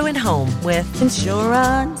bundling auto and home with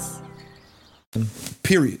insurance.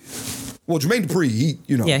 Period. Well, Jermaine Dupri,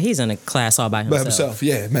 Yeah, he's in a class all by himself.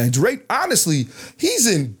 Yeah, man. Honestly, he's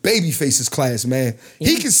in Babyface's class, man.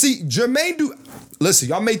 He can see Jermaine Dupri. Listen,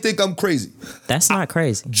 y'all may think I'm crazy. That's not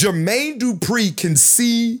crazy. Jermaine Dupri can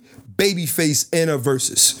see Babyface in a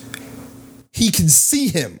versus. He can see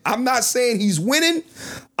him. I'm not saying he's winning.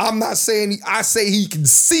 I'm not saying I say he can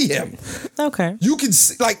see him. Okay. You can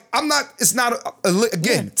see, it's not,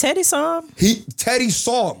 again. Yeah, Teddy saw him. Teddy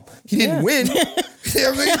saw him. He didn't win. You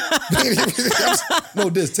know what I mean? No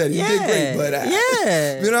diss, Teddy. You did great, but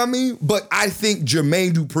you know what I mean? But I think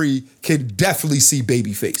Jermaine Dupri can definitely see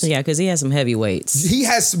Babyface. Yeah, because he has some heavyweights. He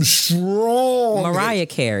has some strong. Mariah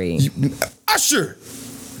Carey. Usher.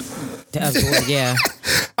 Yeah.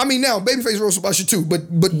 I mean, now Babyface wrote some Usher too, but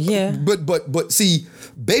see,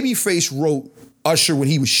 Babyface wrote Usher when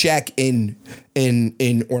he was Shaq in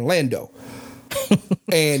Orlando.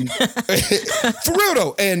 And for real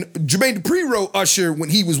though, and Jermaine Dupri wrote Usher when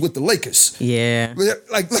he was with the Lakers. Yeah.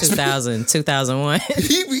 Like 2000, 2001,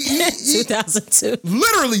 2002.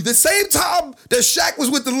 Literally the same time that Shaq was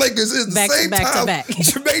with the Lakers is the same time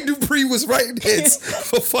Jermaine Dupri was writing hits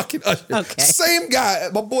for fucking Usher. Okay. Same guy.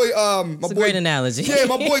 My boy, It's a great analogy. Yeah,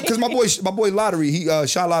 my boy, because my boy Lottery,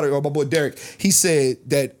 Shy Lottery, or my boy Derek, he said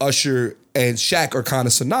that Usher and Shaq are kind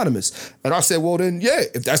of synonymous. And I said, well then, yeah,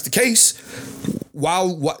 if that's the case,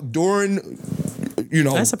 during,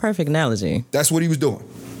 That's a perfect analogy. That's what he was doing.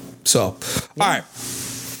 So, all right.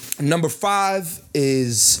 Number 5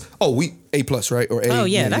 is A plus, right? Or A. Oh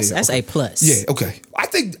yeah, that's okay. A plus. Yeah, okay. I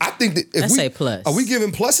think that if that's A plus. Are we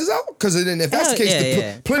giving pluses out? Because then if that's the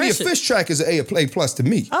case, Plenty of Fish track is an A plus to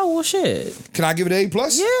me. Oh well, shit. Can I give it an A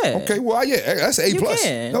plus? Yeah. Okay. Well, yeah, that's A plus.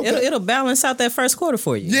 Can. Okay. It'll balance out that first quarter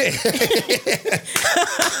for you. Yeah.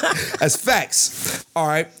 That's facts. All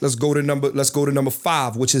right. Let's go to number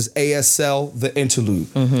 5, which is ASL the interlude.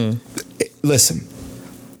 Listen,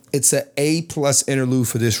 it's an A plus interlude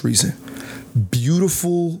for this reason.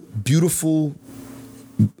 Beautiful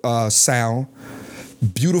sound.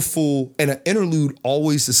 Beautiful, and an interlude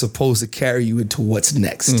always is supposed to carry you into what's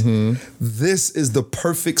next. This is the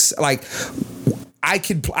perfect, like, I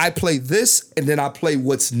play this and then I play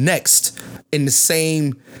what's next in the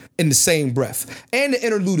same breath. And the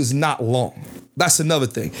interlude is not long. That's another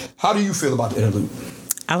thing. How do you feel about the interlude?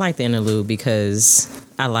 I like the interlude because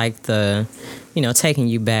I like the, taking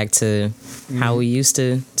you back to how we used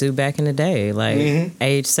to do back in the day, like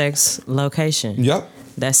age, sex, location. Yep.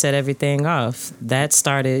 That set everything off. That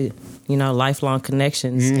started, lifelong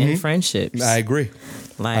connections and friendships. I agree.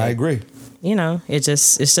 I agree. It's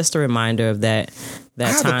just a reminder of that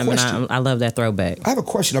time, and I love that throwback. I have a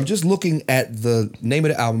question. I'm just looking at the name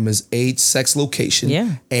of the album is Age, Sex, Location.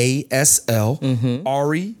 Yeah. ASL.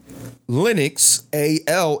 Ari Lennox.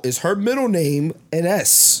 AL is her middle name and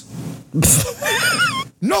S.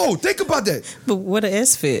 No, think about that. But what a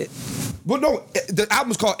S fit? Well, no, the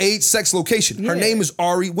album is called Age, Sex, Location. Her name is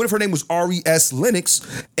Ari. What if her name was Ari S. Lennox,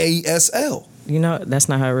 ASL? That's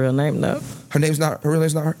not her real name, though. Her real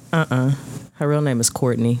name's not her? Her real name is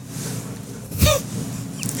Courtney.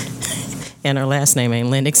 And her last name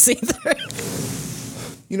ain't Lennox either.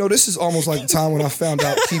 This is almost like the time when I found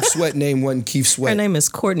out Keith Sweat name wasn't Keith Sweat. Her name is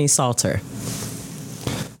Courtney Salter.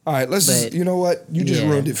 All right, you know what? You just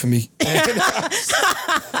ruined it for me.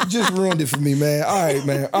 You just ruined it for me, man. All right,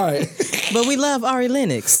 man. All right. But we love Ari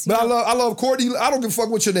Lennox. But I love Courtney. I don't give a fuck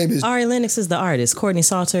what your name is. Ari Lennox is the artist. Courtney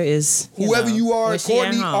Salter is whoever you are.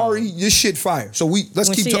 Courtney, Ari, your shit fire. So let's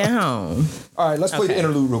keep talking. At home. All right, let's play the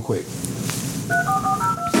interlude real quick.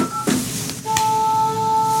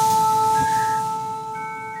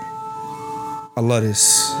 I love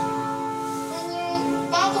this.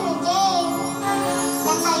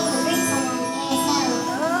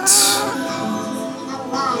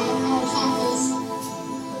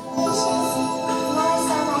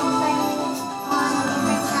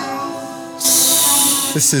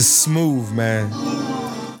 This is smooth, man.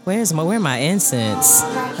 Where my incense?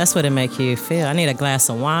 That's what it make you feel. I need a glass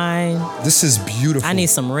of wine. This is beautiful. I need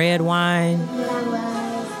some red wine.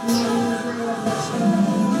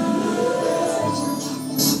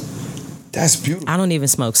 That's beautiful. I don't even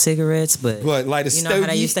smoke cigarettes, but like how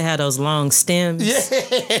they used to have those long stems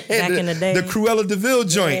back in the day? The Cruella de Vil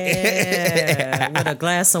joint. Yeah, with a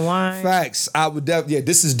glass of wine. Facts. I would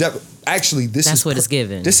this is actually That's what it's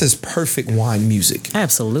given. This is perfect wine music.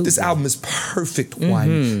 Absolutely. This album is perfect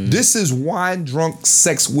wine. This is wine drunk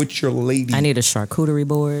sex with your lady. I need a charcuterie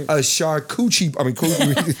board. A charcuterie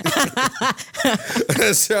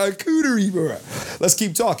board. Let's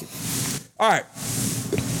keep talking. All right.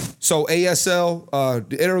 So ASL,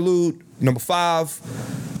 the interlude, number 5.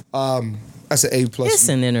 That's an A plus. It's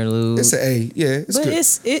an interlude. It's an A. Yeah, it's but good.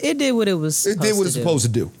 It did what it was. It did what it's supposed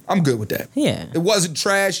to do. I'm good with that. Yeah. It wasn't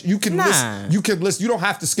trash. You can listen. You can listen. You don't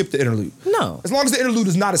have to skip the interlude. No. As long as the interlude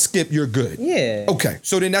is not a skip, you're good. Yeah. Okay.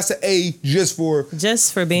 So then that's an A just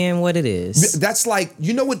for being what it is. That's like,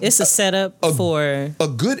 you know what? It's a setup for a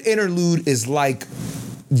good interlude is like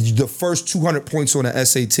the first 200 points on an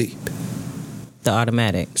SAT. The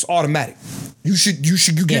automatic. It's automatic. You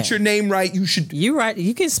get your name right. You right.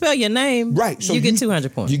 You can spell your name. Right. So you get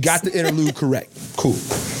 200 points. You got the interlude correct. Cool.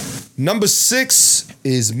 Number 6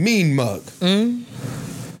 is Mean Mug. Let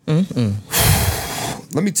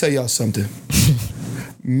me tell y'all something.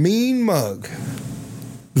 Mean Mug.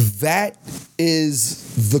 That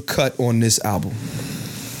is the cut on this album.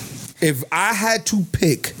 If I had to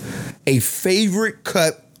pick a favorite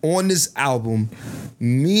cut on this album,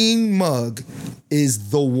 Mean Mug is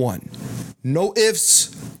the one. No ifs,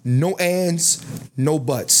 no ands, no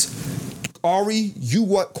buts. Ari,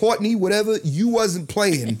 Courtney, whatever, you wasn't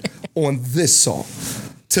playing on this song.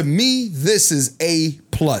 To me, this is A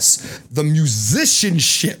plus. The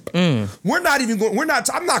musicianship. I'm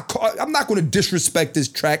not going to disrespect this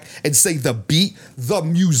track and say the beat. The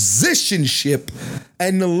musicianship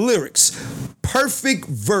and the lyrics. Perfect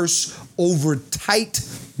verse over tight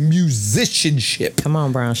musicianship. Come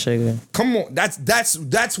on, Brown Sugar. Come on.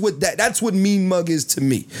 That's what Mean Mug is to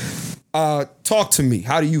me. Talk to me.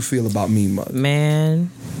 How do you feel about Mean Mug? Man,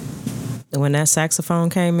 when that saxophone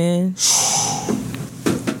came in,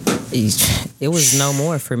 It was no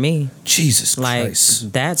more for me. Jesus Like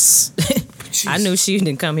Christ. that's. I knew she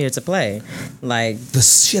didn't come here to play. Like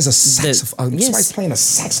she has a saxophone. Somebody's playing a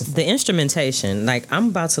saxophone. The instrumentation. Like I'm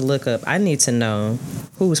about to look up. I need to know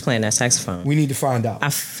who was playing that saxophone. We need to find out.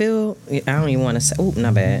 I don't even want to say. Oh,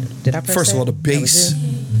 not bad. Did I press First of all, the that? bass.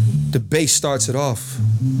 The bass starts it off.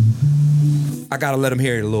 I gotta let him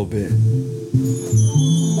hear it a little bit.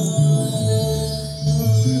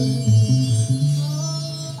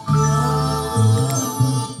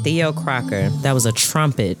 Theo Crocker. That was a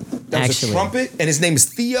trumpet. That was a trumpet, and his name is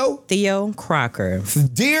Theo? Theo Crocker.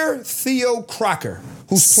 Dear Theo Crocker,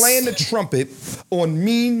 who's playing the trumpet on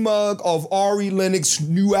Mean Mug of Ari Lennox's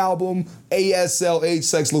new album, ASLH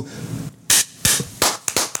Sex Lu.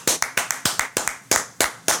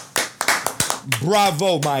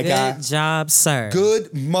 Bravo, my guy. Good job, sir. Good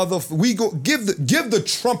We go give the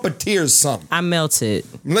trumpeteers something. I melted.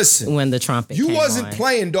 Listen, when the trumpet you came wasn't on.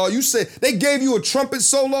 playing, dog. You said they gave you a trumpet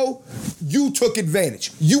solo. You took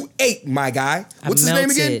advantage. You ate, my guy. What's his name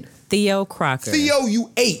again? Theo Crocker. Theo, you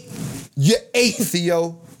ate. You ate,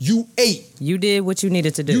 Theo. You ate. You did what you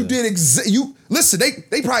needed to do. You did you listen.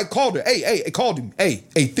 They probably called her. Hey, called him. Hey,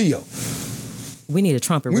 Theo. We need a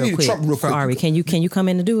trumpet real quick for Ari. Can you come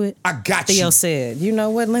in and do it? I got you. Theo said, you know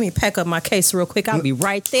what? Let me pack up my case real quick. I'll be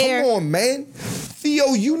right there. Come on, man. Theo,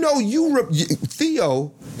 you know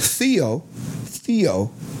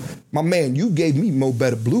Theo, my man, you gave me Mo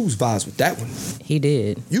Better Blues vibes with that one. He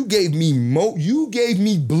did. You gave me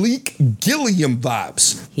Bleak Gilliam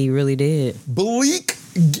vibes. He really did. Bleak,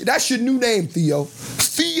 that's your new name, Theo.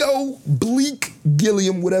 Theo Bleak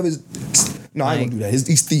Gilliam, whatever. No, I ain't gonna do that.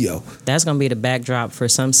 He's Theo. That's gonna be the backdrop for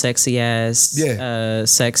some sexy ass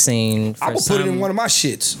sex scene. I will put it in one of my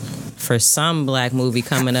shits. For some black movie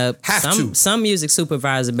coming up. Some music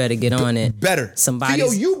supervisor better get on it. Better.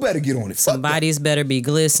 Theo, you better get on it. Somebody's better be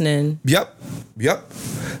glistening. Yep. You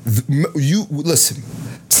listen.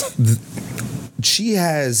 She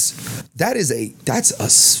has. That's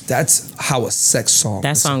how a sex song.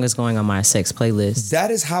 That song is going on my sex playlist.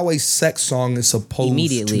 That is how a sex song is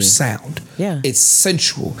supposed to sound. Yeah, it's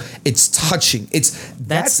sensual. It's touching.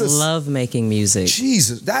 That's love making music.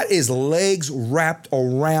 Jesus, that is legs wrapped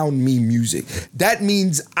around me music. That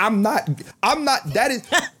means I'm not. That is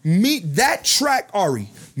me. That track, Ari.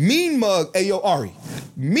 Mean Mug. Ayo, Ari.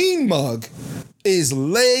 Mean Mug is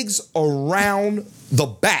legs around the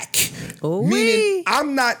back. Meaning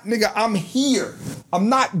I'm not, nigga, I'm here. I'm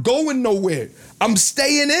not going nowhere. I'm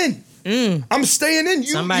staying in. I'm staying in.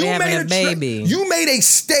 Somebody having a baby. You made a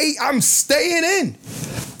stay. I'm staying in.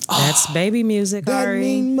 That's baby music, that Ari.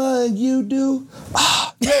 Mean Mug you do.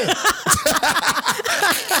 Yeah.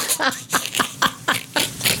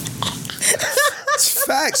 It's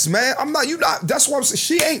facts, man. That's why I'm saying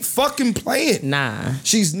she ain't fucking playing. Nah.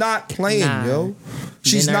 She's not playing, yo.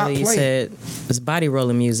 She's not playing. You said it's body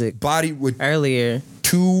rolling music. Body with earlier.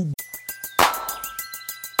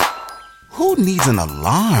 Who needs an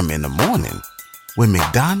alarm in the morning when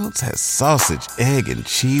McDonald's has sausage, egg, and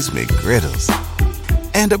cheese McGriddles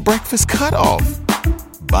and a breakfast cutoff?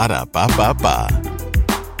 Ba-da-ba-ba-ba.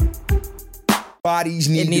 Bodies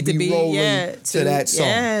need to be rolling to that song.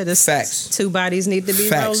 Yeah, facts. Two bodies need to be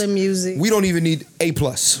rolling music. We don't even need A+. A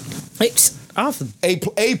plus.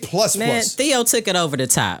 Man, Theo took it over the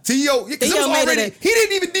top. Theo made it. He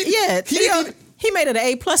didn't even need. Yeah, he made it an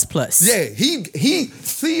A++. Yeah,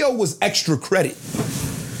 Theo was extra credit.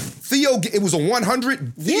 Theo, it was a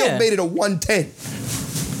 100. Theo made it a 110.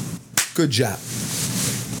 Good job.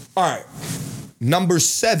 All right, number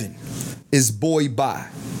 7 is Boy Bye.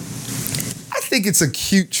 I think it's a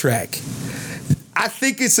cute track.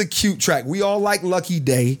 We all like Lucky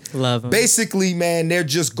Day. Love him. Basically, man, they're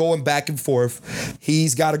just going back and forth.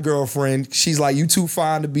 He's got a girlfriend. She's like, you too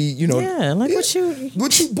fine to be, Yeah, like what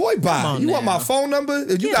you Boy Bye. You want my phone number?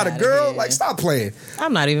 If you got a girl, like stop playing.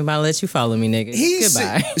 I'm not even about to let you follow me, nigga.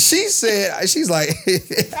 Goodbye. She's like,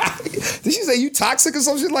 did she say you toxic or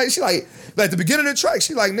something? She's like at the beginning of the track,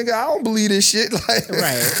 she's like, nigga, I don't believe this shit. Like,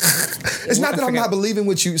 right. It's not that I'm not believing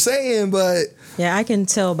what you saying, but yeah, I can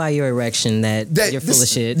tell by your erection that you're full of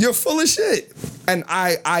shit. You're full of shit. And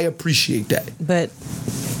I appreciate that. But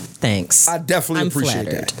thanks. I definitely appreciate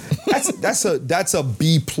that. That's a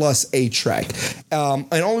B+ A track. And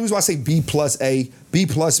the only reason why I say B+ A, B+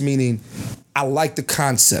 meaning I like the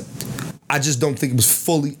concept. I just don't think it was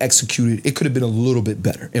fully executed. It could have been a little bit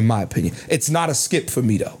better, in my opinion. It's not a skip for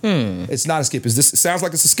me, though. It's not a skip. It sounds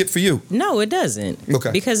like it's a skip for you. No, it doesn't.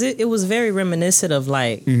 Okay. Because it was very reminiscent of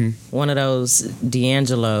like one of those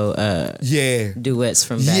D'Angelo duets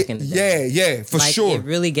from back in the day. Yeah, for sure. It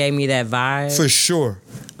really gave me that vibe. For sure.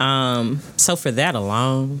 So for that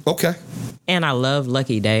alone, Okay. and I love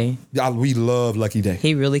Lucky Day. We love Lucky Day.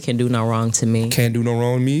 He really can do no wrong to me. Can't do no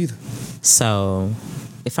wrong to me either. So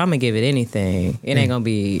if I'm gonna give it anything, it ain't gonna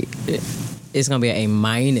be. It's gonna be an A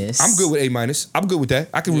minus. I'm good with A minus. I'm good with that.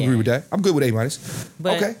 I can agree with that. I'm good with A minus.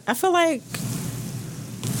 But okay. I feel like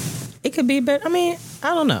it could be better. I mean,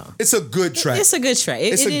 I don't know. It's a good track. It's a good track.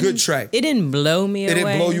 It's a good track. It didn't blow me away. It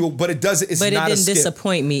didn't blow you, but it doesn't. It's but not it a didn't skip.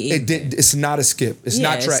 disappoint me either. It did. It's not a skip. It's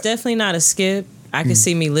not track. It's definitely not a skip. I can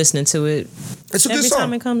see me listening to it. It's a good every song.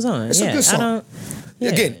 time it comes on. It's a good song. I don't. Yeah.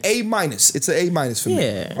 Again, A minus. It's an A minus for me.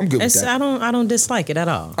 Yeah, I'm good with that. I don't dislike it at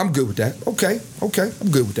all. I'm good with that. Okay. I'm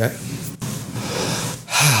good with that.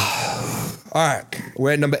 All right,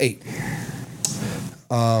 we're at number 8.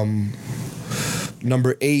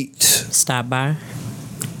 Number 8. Stop by.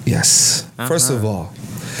 Yes. First of all,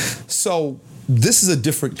 so this is a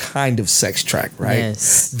different kind of sex track, right?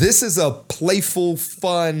 Yes. This is a playful,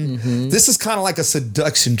 fun. This is kind of like a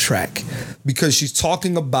seduction track because she's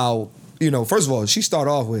talking about, first of all, she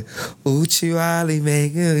started off with Uchi Wally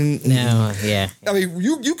Megan. No, yeah. I mean,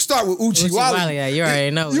 you start with Uchi Wally. Yeah, you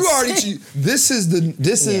already know. You already. This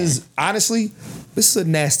is honestly, this is a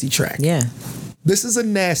nasty track. Yeah. This is a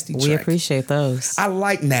nasty track. We appreciate those. I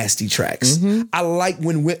like nasty tracks. I like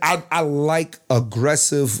I like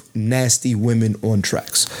aggressive, nasty women on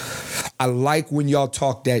tracks. I like when y'all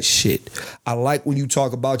talk that shit. I like when you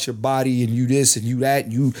talk about your body and you this and you that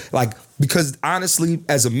and you like, because honestly,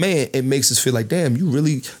 as a man, it makes us feel like, damn,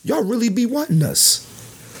 y'all really be wanting us.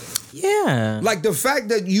 Yeah. Like the fact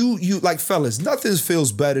that you like, fellas, nothing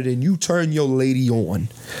feels better than you turn your lady on.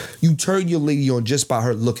 You turn your lady on just by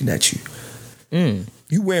her looking at you.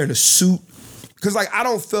 You wearing a suit. Cause like I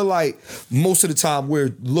don't feel like most of the time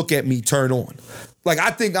where look at me turn on. Like I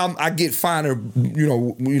think I get finer,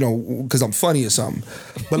 because I'm funny or something.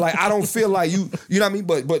 But like I don't feel like you know what I mean?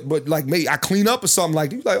 But like maybe I clean up or something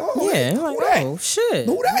like you like, oh yeah, who like, that? oh shit.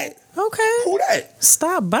 Who that? Okay. Who that?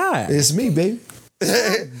 Stop by. It's me, baby.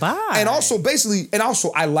 Bye. And also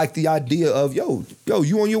I like the idea of yo,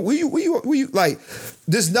 you on your where you like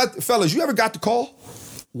there's nothing, fellas, you ever got the call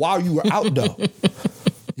while you were out though?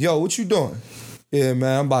 Yo, what you doing? Yeah,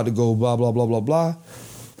 man, I'm about to go blah blah blah blah blah.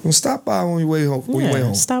 Well, stop by on your way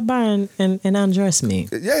home. Stop by and undress me.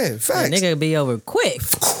 Yeah, facts. The nigga be over quick.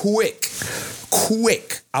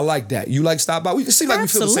 I like that. You like stop by? We can see like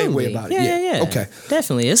Absolutely. We feel the same way about it. Yeah. Okay.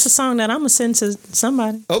 Definitely. It's a song that I'm gonna send to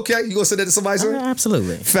somebody. Okay, you gonna send that to somebody?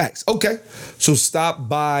 Absolutely. Facts. Okay. So stop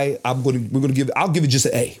by. I'll give it just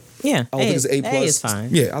an A. Yeah. I don't think it's an A plus. A is fine.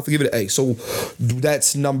 Yeah, I'll give it an A. So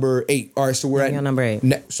that's number 8. All right, so we're at number 8.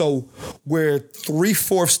 So we're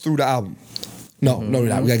 3/4 through the album. No, we're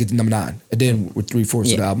not. We gotta get to number 9. And then we're 3/4 of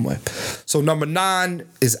the album way. So number 9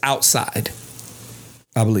 is Outside.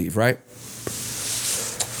 I believe, right? I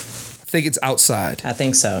think it's Outside. I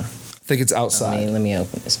think so. I think it's Outside. Let me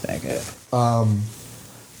open this back up.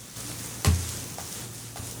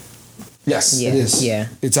 Yes, it is. Yeah.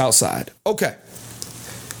 It's Outside. Okay.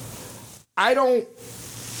 I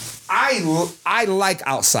like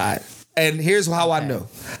Outside. And here's how I know.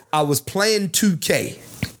 I was playing 2K,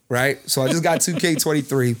 right? So I just got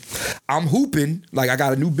 2K23. I'm hooping. Like, I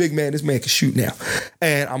got a new big man. This man can shoot now.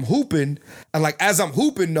 And I'm hooping. And, like, as I'm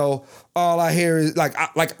hooping, though, all I hear is, like,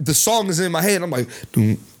 the song is in my head. I'm like,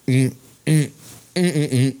 Okay,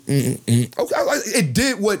 it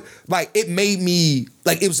did what, like, it made me,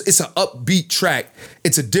 like, it's an upbeat track.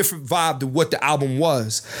 It's a different vibe than what the album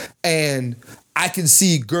was. And I can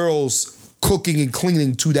see girls cooking and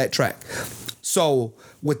cleaning to that track. So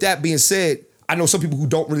with that being said, I know some people who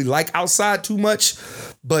don't really like Outside too much,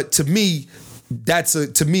 but to me, it's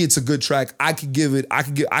a good track. I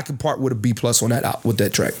could part with a B+ on that with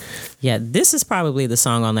that track. Yeah, this is probably the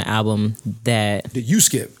song on the album that you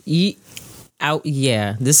skip.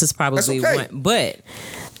 Yeah, this is probably one, but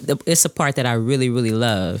it's a part that I really, really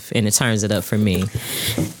love, and it turns it up for me.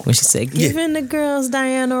 When she said, "Giving the girls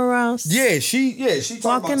Diana Ross." Yeah, she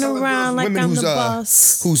walking around like I'm the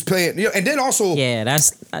boss. Who's playing? And then also,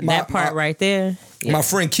 that's that part right there. Yeah. My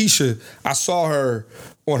friend Keisha, I saw her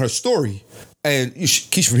on her story, and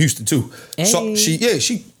Keisha from Houston too. Hey. So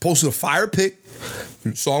she posted a fire pic.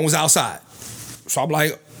 The song was Outside. So I'm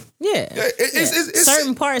like. It's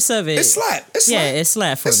certain parts of it. It's slap. It's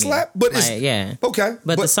slap for me. It's slap, but like, it's okay.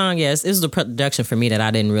 But the song, it was the production for me that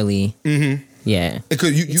I didn't really. Yeah,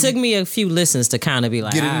 it took me a few listens to kind of be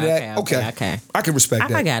like, get into that. Okay, I can respect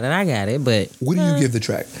that. I got it. But what do you give the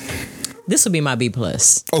track? This will be my B+.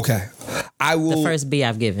 Okay, I will. The first B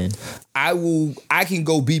I've given. I can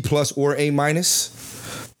go B+ or A-.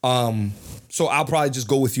 So I'll probably just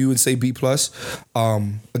go with you and say B+.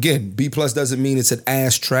 Again, B+ doesn't mean it's an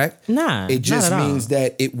ass track. Nah, it just not at means all.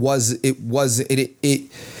 that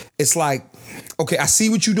it's like, okay, I see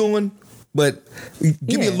what you're doing, but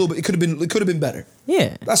give me a little bit. It could have been better.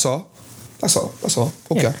 Yeah. That's all.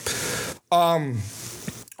 Okay. Yeah. All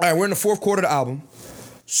right, we're in the fourth quarter of the album.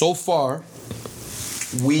 So far,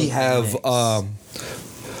 we have I've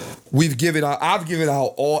given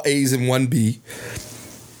out all A's and 1 B.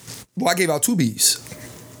 Well, I gave out 2 B's.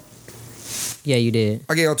 Yeah, you did.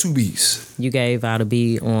 I gave out 2 B's. You gave out a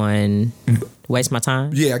B on Waste My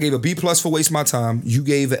Time? Yeah, I gave a B+ for Waste My Time. You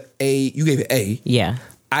gave an A. Yeah.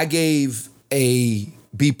 I gave a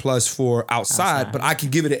B+ for outside, but I can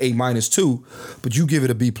give it an A- too. But you give it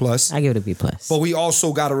a B+. I give it a B+. But we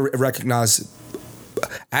also got to recognize,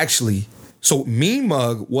 actually, so Mean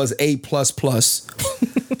Mug was A++.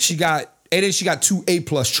 She got 2 A+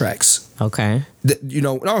 tracks. Okay.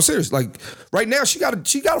 No, I'm serious. Like right now, she got a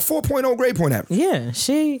 4.0 grade point average. Yeah,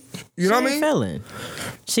 she. You know what I mean? Failing.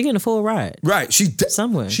 She getting a full ride. Right.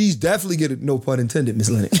 Somewhere. She's definitely getting, no pun intended, Miss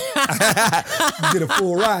Lennox. Get a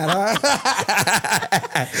full ride,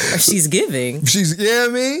 huh? She's giving. Yeah,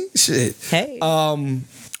 I mean, shit. Hey.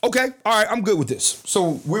 Okay. All right. I'm good with this.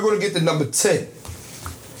 So we're gonna get to number 10.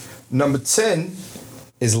 Number 10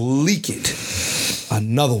 is Leak It.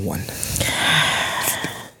 Another one.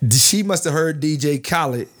 She must have heard DJ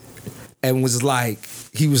Khaled and he was like,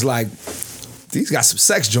 these got some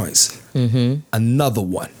sex joints. Mm-hmm. Another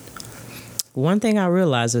one. One thing I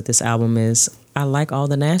realized with this album is I like all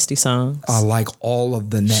the nasty songs. I like all of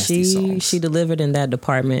the nasty songs. She delivered in that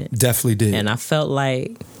department. Definitely did. And I felt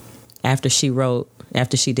like after she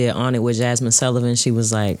did On It with Jasmine Sullivan, she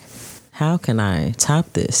was like, how can I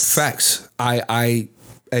top this? Facts. Hey,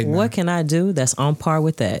 what can I do that's on par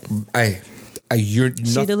with that?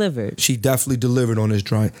 She delivered. She definitely delivered on this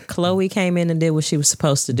joint. Chloe came in and did what she was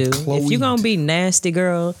supposed to do. If you're gonna be nasty,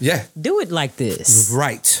 girl, do it like this.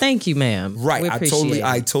 Right. Thank you, ma'am. Right.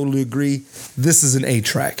 I totally agree. This is an A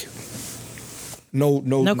track.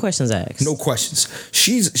 No questions asked. No questions.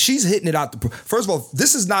 She's hitting it out. First of all,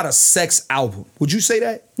 this is not a sex album. Would you say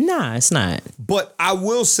that? Nah, it's not. But I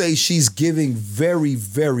will say she's giving very,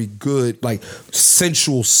 very good, like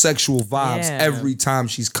sensual, sexual vibes every time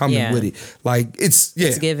she's coming with it. Like it's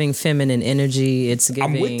giving feminine energy. It's giving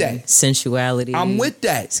I'm with that. Sensuality. I'm with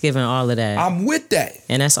that. It's giving all of that. I'm with that.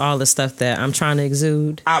 And that's all the stuff that I'm trying to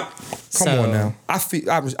exude. Come on now.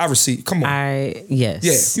 I receive. Come on.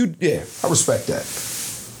 Yes. I respect that.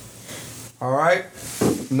 All right.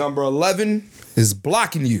 Number 11 is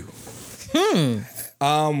Blocking You.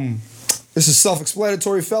 This is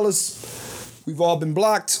self-explanatory, fellas. We've all been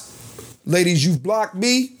blocked. Ladies, you've blocked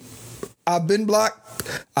me. I've been blocked.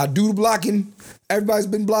 I do the blocking. Everybody's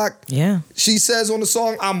been blocked. Yeah. She says on the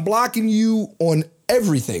song, I'm blocking you on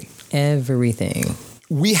everything. Everything.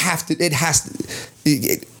 We have to, it has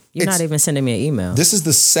to. You're not even sending me an email. This is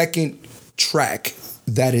the second track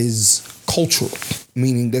that is cultural,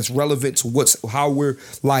 meaning that's relevant to how we're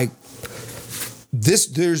like this.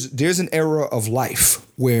 There's an era of life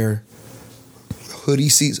where hoodie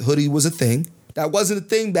was a thing. That wasn't a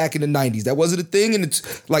thing back in the 90s. That wasn't a thing, and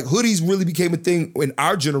it's like hoodies really became a thing in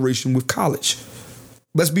our generation with college.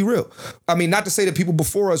 Let's be real. I mean, not to say that people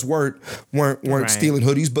before us weren't stealing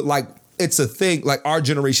hoodies, but like it's a thing. Like our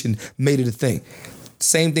generation made it a thing.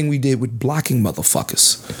 Same thing we did with blocking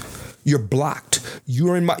motherfuckers. You're blocked.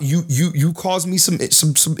 You're in my you caused me some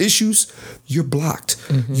issues. You're blocked.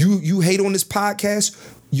 Mm-hmm. You hate on this podcast.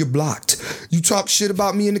 You're blocked. You talk shit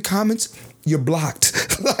about me in the comments. You're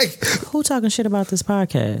blocked. Like who talking shit about this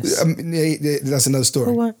podcast? That's another story.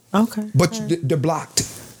 Who what? Okay. But they're blocked.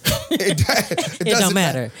 It don't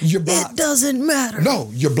matter. You're blocked. It doesn't matter. No,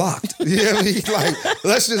 you're blocked. You know what I mean?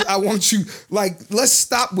 Like, I want you, like, let's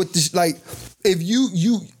stop with this. Like, if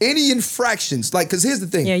you any infractions, like, because here's the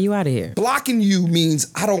thing. Yeah, you out of here. Blocking you means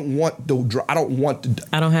I don't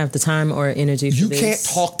have the time or energy for you this. You can't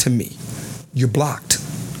talk to me. You're blocked.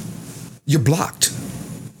 You're blocked.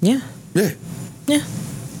 Yeah. Yeah. Yeah.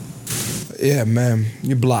 Yeah, man.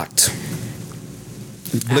 You're blocked.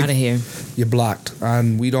 Out of here. You're blocked.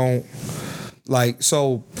 And we don't like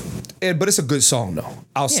so but it's a good song though.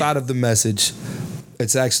 Outside of the message,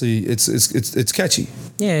 it's actually it's catchy.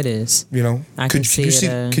 Yeah, it is. You know? Could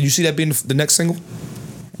you see that being the next single?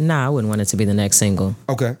 Nah, I wouldn't want it to be the next single.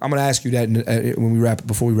 Okay. I'm gonna ask you that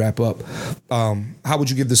before we wrap up. How would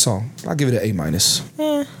you give this song? I'll give it an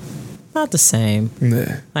A-. About the same.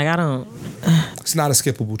 Yeah. Like It's not a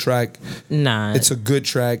skippable track. Nah. It's a good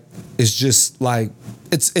track. It's just like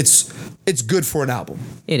it's good for an album.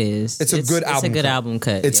 It is. It's a good album. It's a good album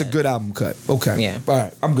cut. It's a good album cut. Okay. Yeah. All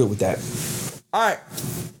right. I'm good with that. All right.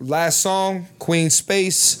 Last song, Queen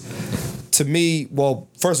Space. To me, well,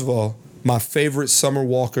 first of all, my favorite Summer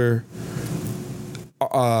Walker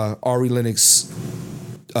Ari Lennox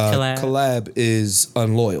collab is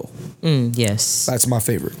Unloyal. Yes. That's my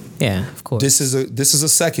favorite. Yeah, of course. This is a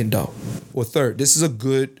second though, or third. This is a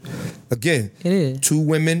good, again. It is. Two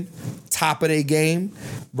women, top of their game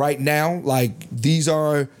right now. Like these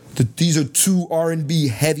are two R&B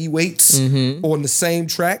heavyweights on the same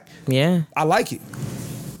track. Yeah, I like it.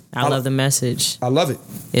 I love the message. I love it.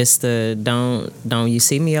 It's the don't you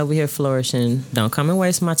see me over here flourishing? Don't come and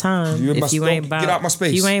waste my time. If you ain't about, get out my space.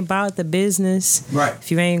 If you ain't about the business, right?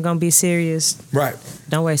 If you ain't gonna be serious, right?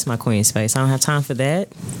 Don't waste my queen space. I don't have time for that.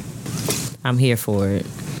 I'm here for it.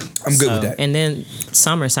 I'm good with that. And then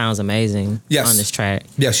Summer sounds amazing on this track.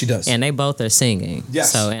 Yeah, she does. And they both are singing.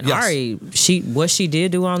 Yes. So Ari, what she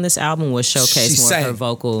did do on this album was showcase more of her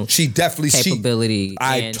vocal capability.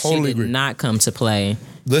 I totally agree. Did not come to play.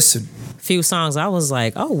 Listen. Few songs I was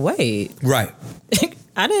like, oh wait. Right.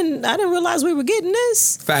 I didn't realize we were getting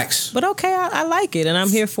this. Facts. But okay, I like it and I'm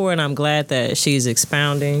here for it and I'm glad that she's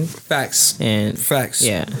expounding. Facts. And facts.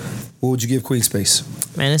 Yeah. What would you give Queen Space?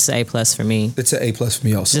 Man, it's an A+ for me. It's an A+ for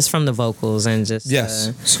me also. Just from the vocals and just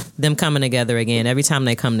them coming together again. Every time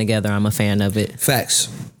they come together, I'm a fan of it. Facts.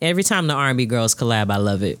 Every time the R&B girls collab, I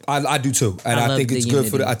love it. I do too, and I think it's good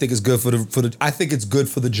for the. I think it's good for the. I think it's good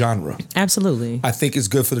for the genre. Absolutely. I think it's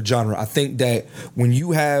good for the genre. I think that when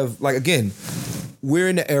you have, like, again, we're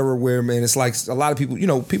in the era where, man, it's like a lot of people,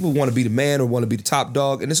 people want to be the man or want to be the top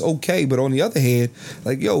dog, and it's okay. But on the other hand,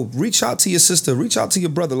 like, yo, reach out to your sister, reach out to your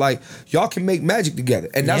brother. Like, y'all can make magic together.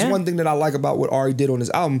 And that's one thing that I like about what Ari did on this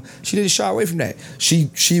album. She didn't shy away from that. She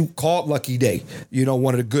called Lucky Day,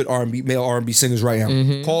 one of the good male R&B singers right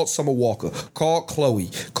now. Called Summer Walker, called Chloe. You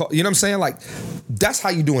know what I'm saying? Like, that's how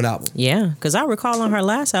you do an album. Yeah, because I recall on her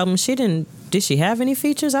last album, did she have any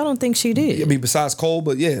features? I don't think she did. I mean, besides Cole,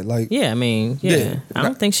 but yeah, like. Yeah, I mean, yeah. I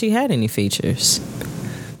don't think she had any features.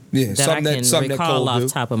 Yeah, that something I can that recall Cole off do.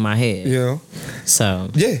 top of my head. Yeah. So.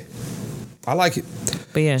 Yeah, I like it.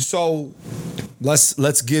 But yeah. So,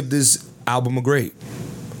 let's give this album a grade.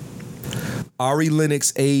 Ari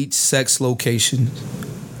Lennox, age, sex, location.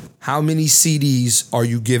 How many CDs are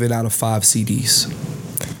you giving out of 5 CDs?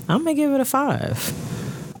 I'm going to give it a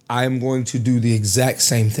 5. I am going to do the exact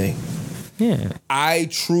same thing. Yeah. I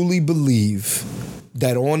truly believe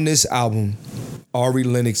that on this album, Ari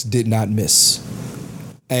Lennox did not miss.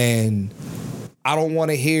 And I don't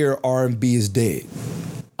want to hear R&B is dead.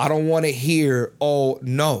 I don't want to hear, oh,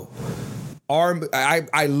 no.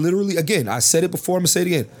 I literally, again, I said it before, I'm going to say it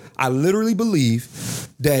again. I literally believe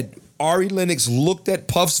that Ari Lennox looked at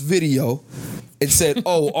Puff's video and said,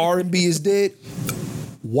 oh, R&B is dead?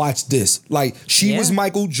 Watch this. Like, she was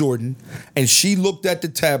Michael Jordan, and she looked at the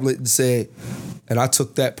tablet and said, and I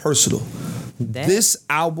took that personal. This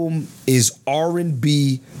album is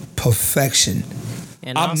R&B perfection.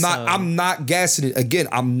 And I'm not gassing it. Again,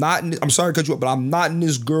 I'm sorry to cut you up, but I'm not in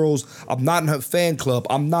I'm not in her fan club.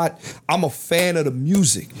 I'm a fan of the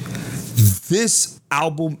music. This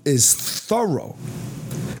album is thorough.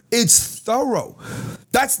 It's thorough.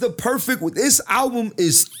 That's the perfect, this album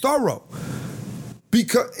is thorough.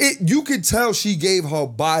 Because you could tell she gave her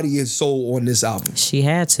body and soul on this album. She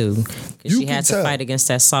had to. She had to fight against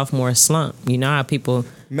that sophomore slump. You know how people...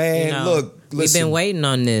 Man, look, listen. We've been waiting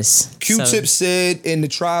on this. Q-Tip said in the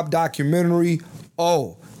Tribe documentary,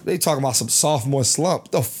 they talking about some sophomore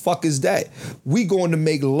slump. The fuck is that? We going to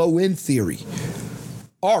make low-end theory.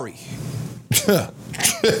 Ari.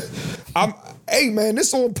 Hey, man,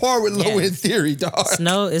 this on par with low-end theory, dog.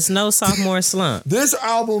 It's no sophomore slump. This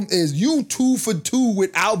album is you 2 for 2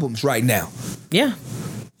 with albums right now. Yeah.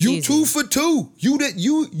 You easy. 2 for 2.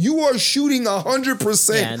 You are shooting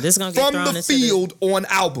 100% from the field on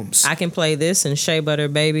albums. I can play this and Shea Butter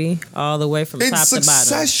Baby all the way from top to bottom. In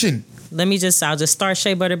succession. I'll just start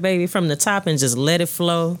Shea Butter Baby from the top and just let it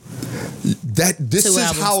flow. This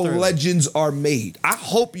is how legends are made. I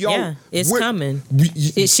hope y'all... Yeah, it's coming.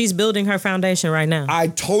 She's building her foundation right now. I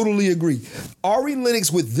totally agree. Ari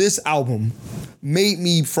Lennox with this album made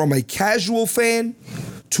me from a casual fan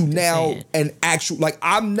to now an actual, like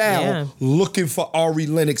I'm now looking for Ari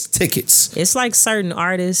Lennox tickets. It's like certain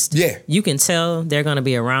artists, you can tell they're going to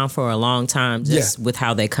be around for a long time just with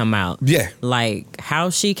how they come out. Yeah. Like how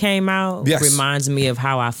she came out reminds me of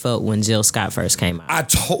how I felt when Jill Scott first came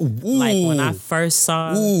out. Like when I first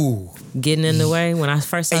saw Getting in the Way, when I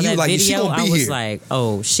first saw that video, I was like,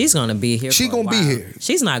 oh, she's going to be here. She's going to be here.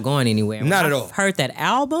 She's not going anywhere. Not at all. Heard that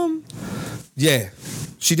album? Yeah.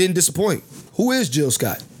 She didn't disappoint. Who is Jill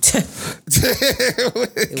Scott?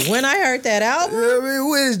 When I heard that album,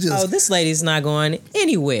 who is Jill Scott? Oh, this lady's not going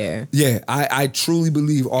anywhere. Yeah, I truly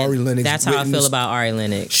believe Ari Lennox. That's how I feel about Ari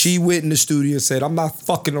Lennox. She went in the studio and said, I'm not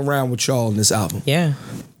fucking around with y'all on this album. Yeah.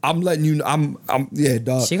 I'm letting you know, I'm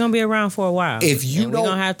dog. She gonna be around for a while. If you we're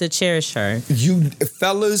gonna have to cherish her. You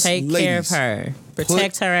fellas, take ladies, care of her.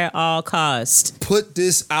 Protect her at all costs. Put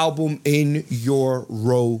this album in your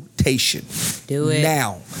rotation. Do it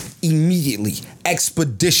now, immediately,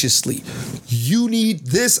 expeditiously. You need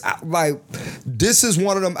this. Like, this is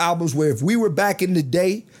one of them albums where if we were back in the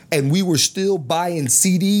day and we were still buying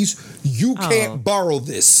CDs, you can't borrow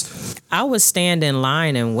this. I would stand in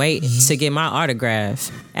line and wait to get my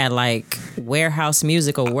autograph at like Warehouse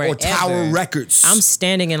Music or wherever. Or Tower Records. I'm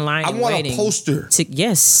standing in line. I want a poster.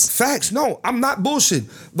 Yes. Facts. No, I'm not bullshit.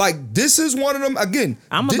 Like, this is one of them. Again,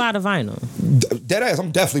 I'm gonna buy the vinyl. Dead ass.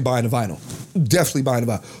 I'm definitely buying the vinyl. Definitely buying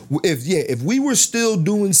the vinyl. If we were still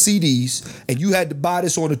doing CDs and you had to buy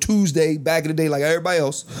this on a Tuesday back in the day like everybody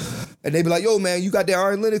else, and they'd be like, yo, man, you got that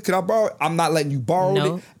Ari Lennox, can I borrow it? I'm not letting you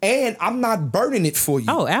borrow it. And I'm not burning it for you.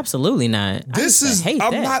 Oh, absolutely not.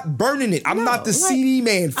 I'm not burning it. I'm not the CD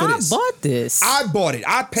man for this. I bought this. I bought it.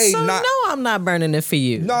 I paid I'm not burning it for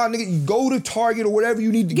you. Nah, nigga, you go to Target or whatever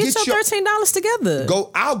you need to get your $13 together.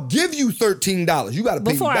 I'll give you $13. You gotta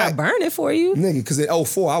pay before me back. I burn it for you. Nigga, because in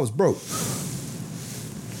 2004 I was broke.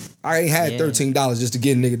 I ain't had $13 just to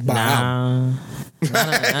get a nigga to buy an album.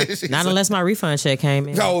 Not unless my refund check came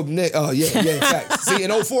in. Facts. See, in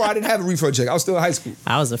 2004, I didn't have a refund check. I was still in high school.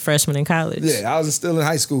 I was a freshman in college. Yeah, I was still in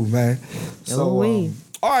high school, man. So,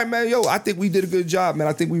 all right, man. Yo, I think we did a good job, man.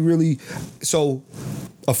 I think we really... So,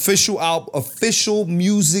 official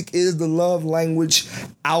Music is the Love Language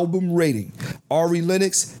album rating. Ari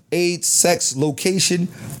Lennox, age, sex, location,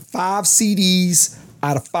 5 CDs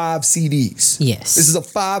out of 5 CDs. Yes. This is a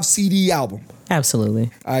 5 CD album.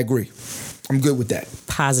 Absolutely. I agree. I'm good with that.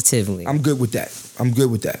 Positively. I'm good with that. Good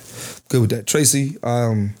with that. Tracy,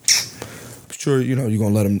 I'm sure, you're going to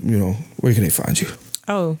let them, where can they find you?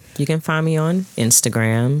 Oh, you can find me on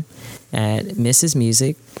Instagram at Mrs.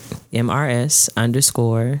 Music, MRS_music.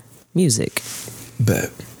 Bet.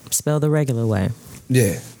 Spell the regular way.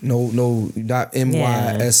 Yeah. No, not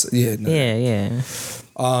MYS. Yeah. No. Yeah.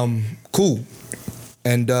 Cool.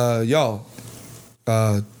 And y'all,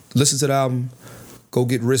 listen to the album. Go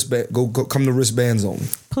get wristband. Go come to Wristbands Only.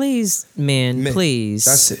 Please, men. Please.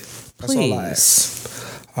 That's it. That's all I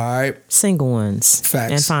ask. All right. Single ones.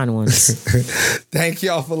 Facts. And fine ones. Thank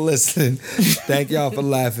y'all for listening. Thank y'all for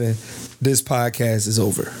laughing. This podcast is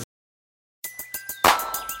over.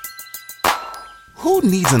 Who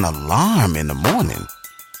needs an alarm in the morning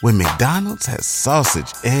when McDonald's has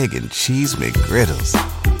sausage, egg, and cheese McGriddles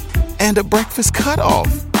and a breakfast cutoff?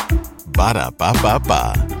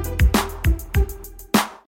 Ba-da-ba-ba-ba.